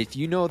if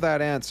you know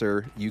that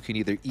answer, you can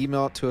either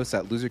email it to us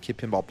at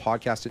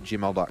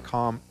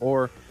loserkidpinballpodcast@gmail.com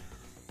or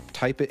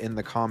type it in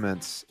the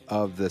comments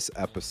of this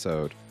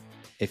episode.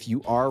 If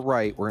you are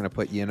right, we're going to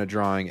put you in a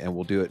drawing, and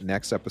we'll do it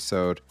next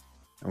episode.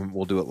 And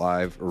we'll do it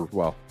live,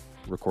 or,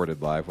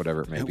 recorded live,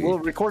 whatever it may be. We'll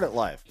record it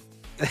live.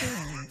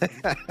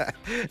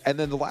 And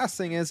then the last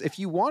thing is, if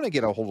you want to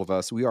get a hold of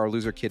us, we are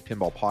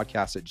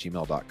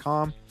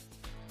loserkidpinballpodcast@gmail.com.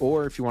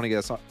 Or if you want to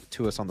get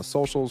to us on the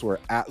socials, we're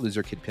at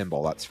Loser Kid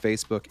Pinball. That's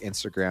Facebook,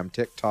 Instagram,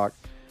 TikTok,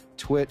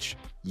 Twitch,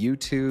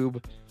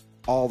 YouTube,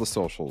 all the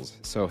socials.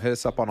 So hit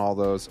us up on all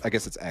those. I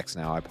guess it's X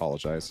now. I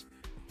apologize.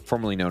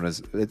 Formerly known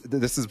as,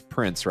 this is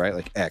Prince, right?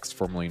 Like X,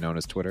 formerly known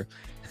as Twitter.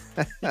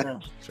 Yeah.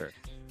 Sure.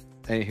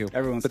 Anywho,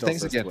 Everyone still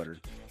says again. Twitter.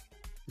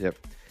 Yep.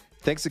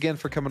 Thanks again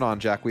for coming on,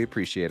 Jack. We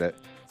appreciate it.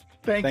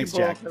 Thanks, you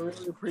both. Jack. I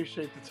really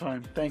appreciate the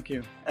time. Thank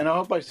you. And I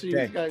hope I see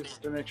you guys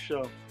at the next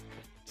show.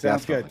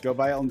 Sounds Definitely. good. Go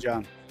buy Elton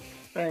John.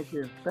 Thank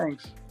you.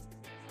 Thanks.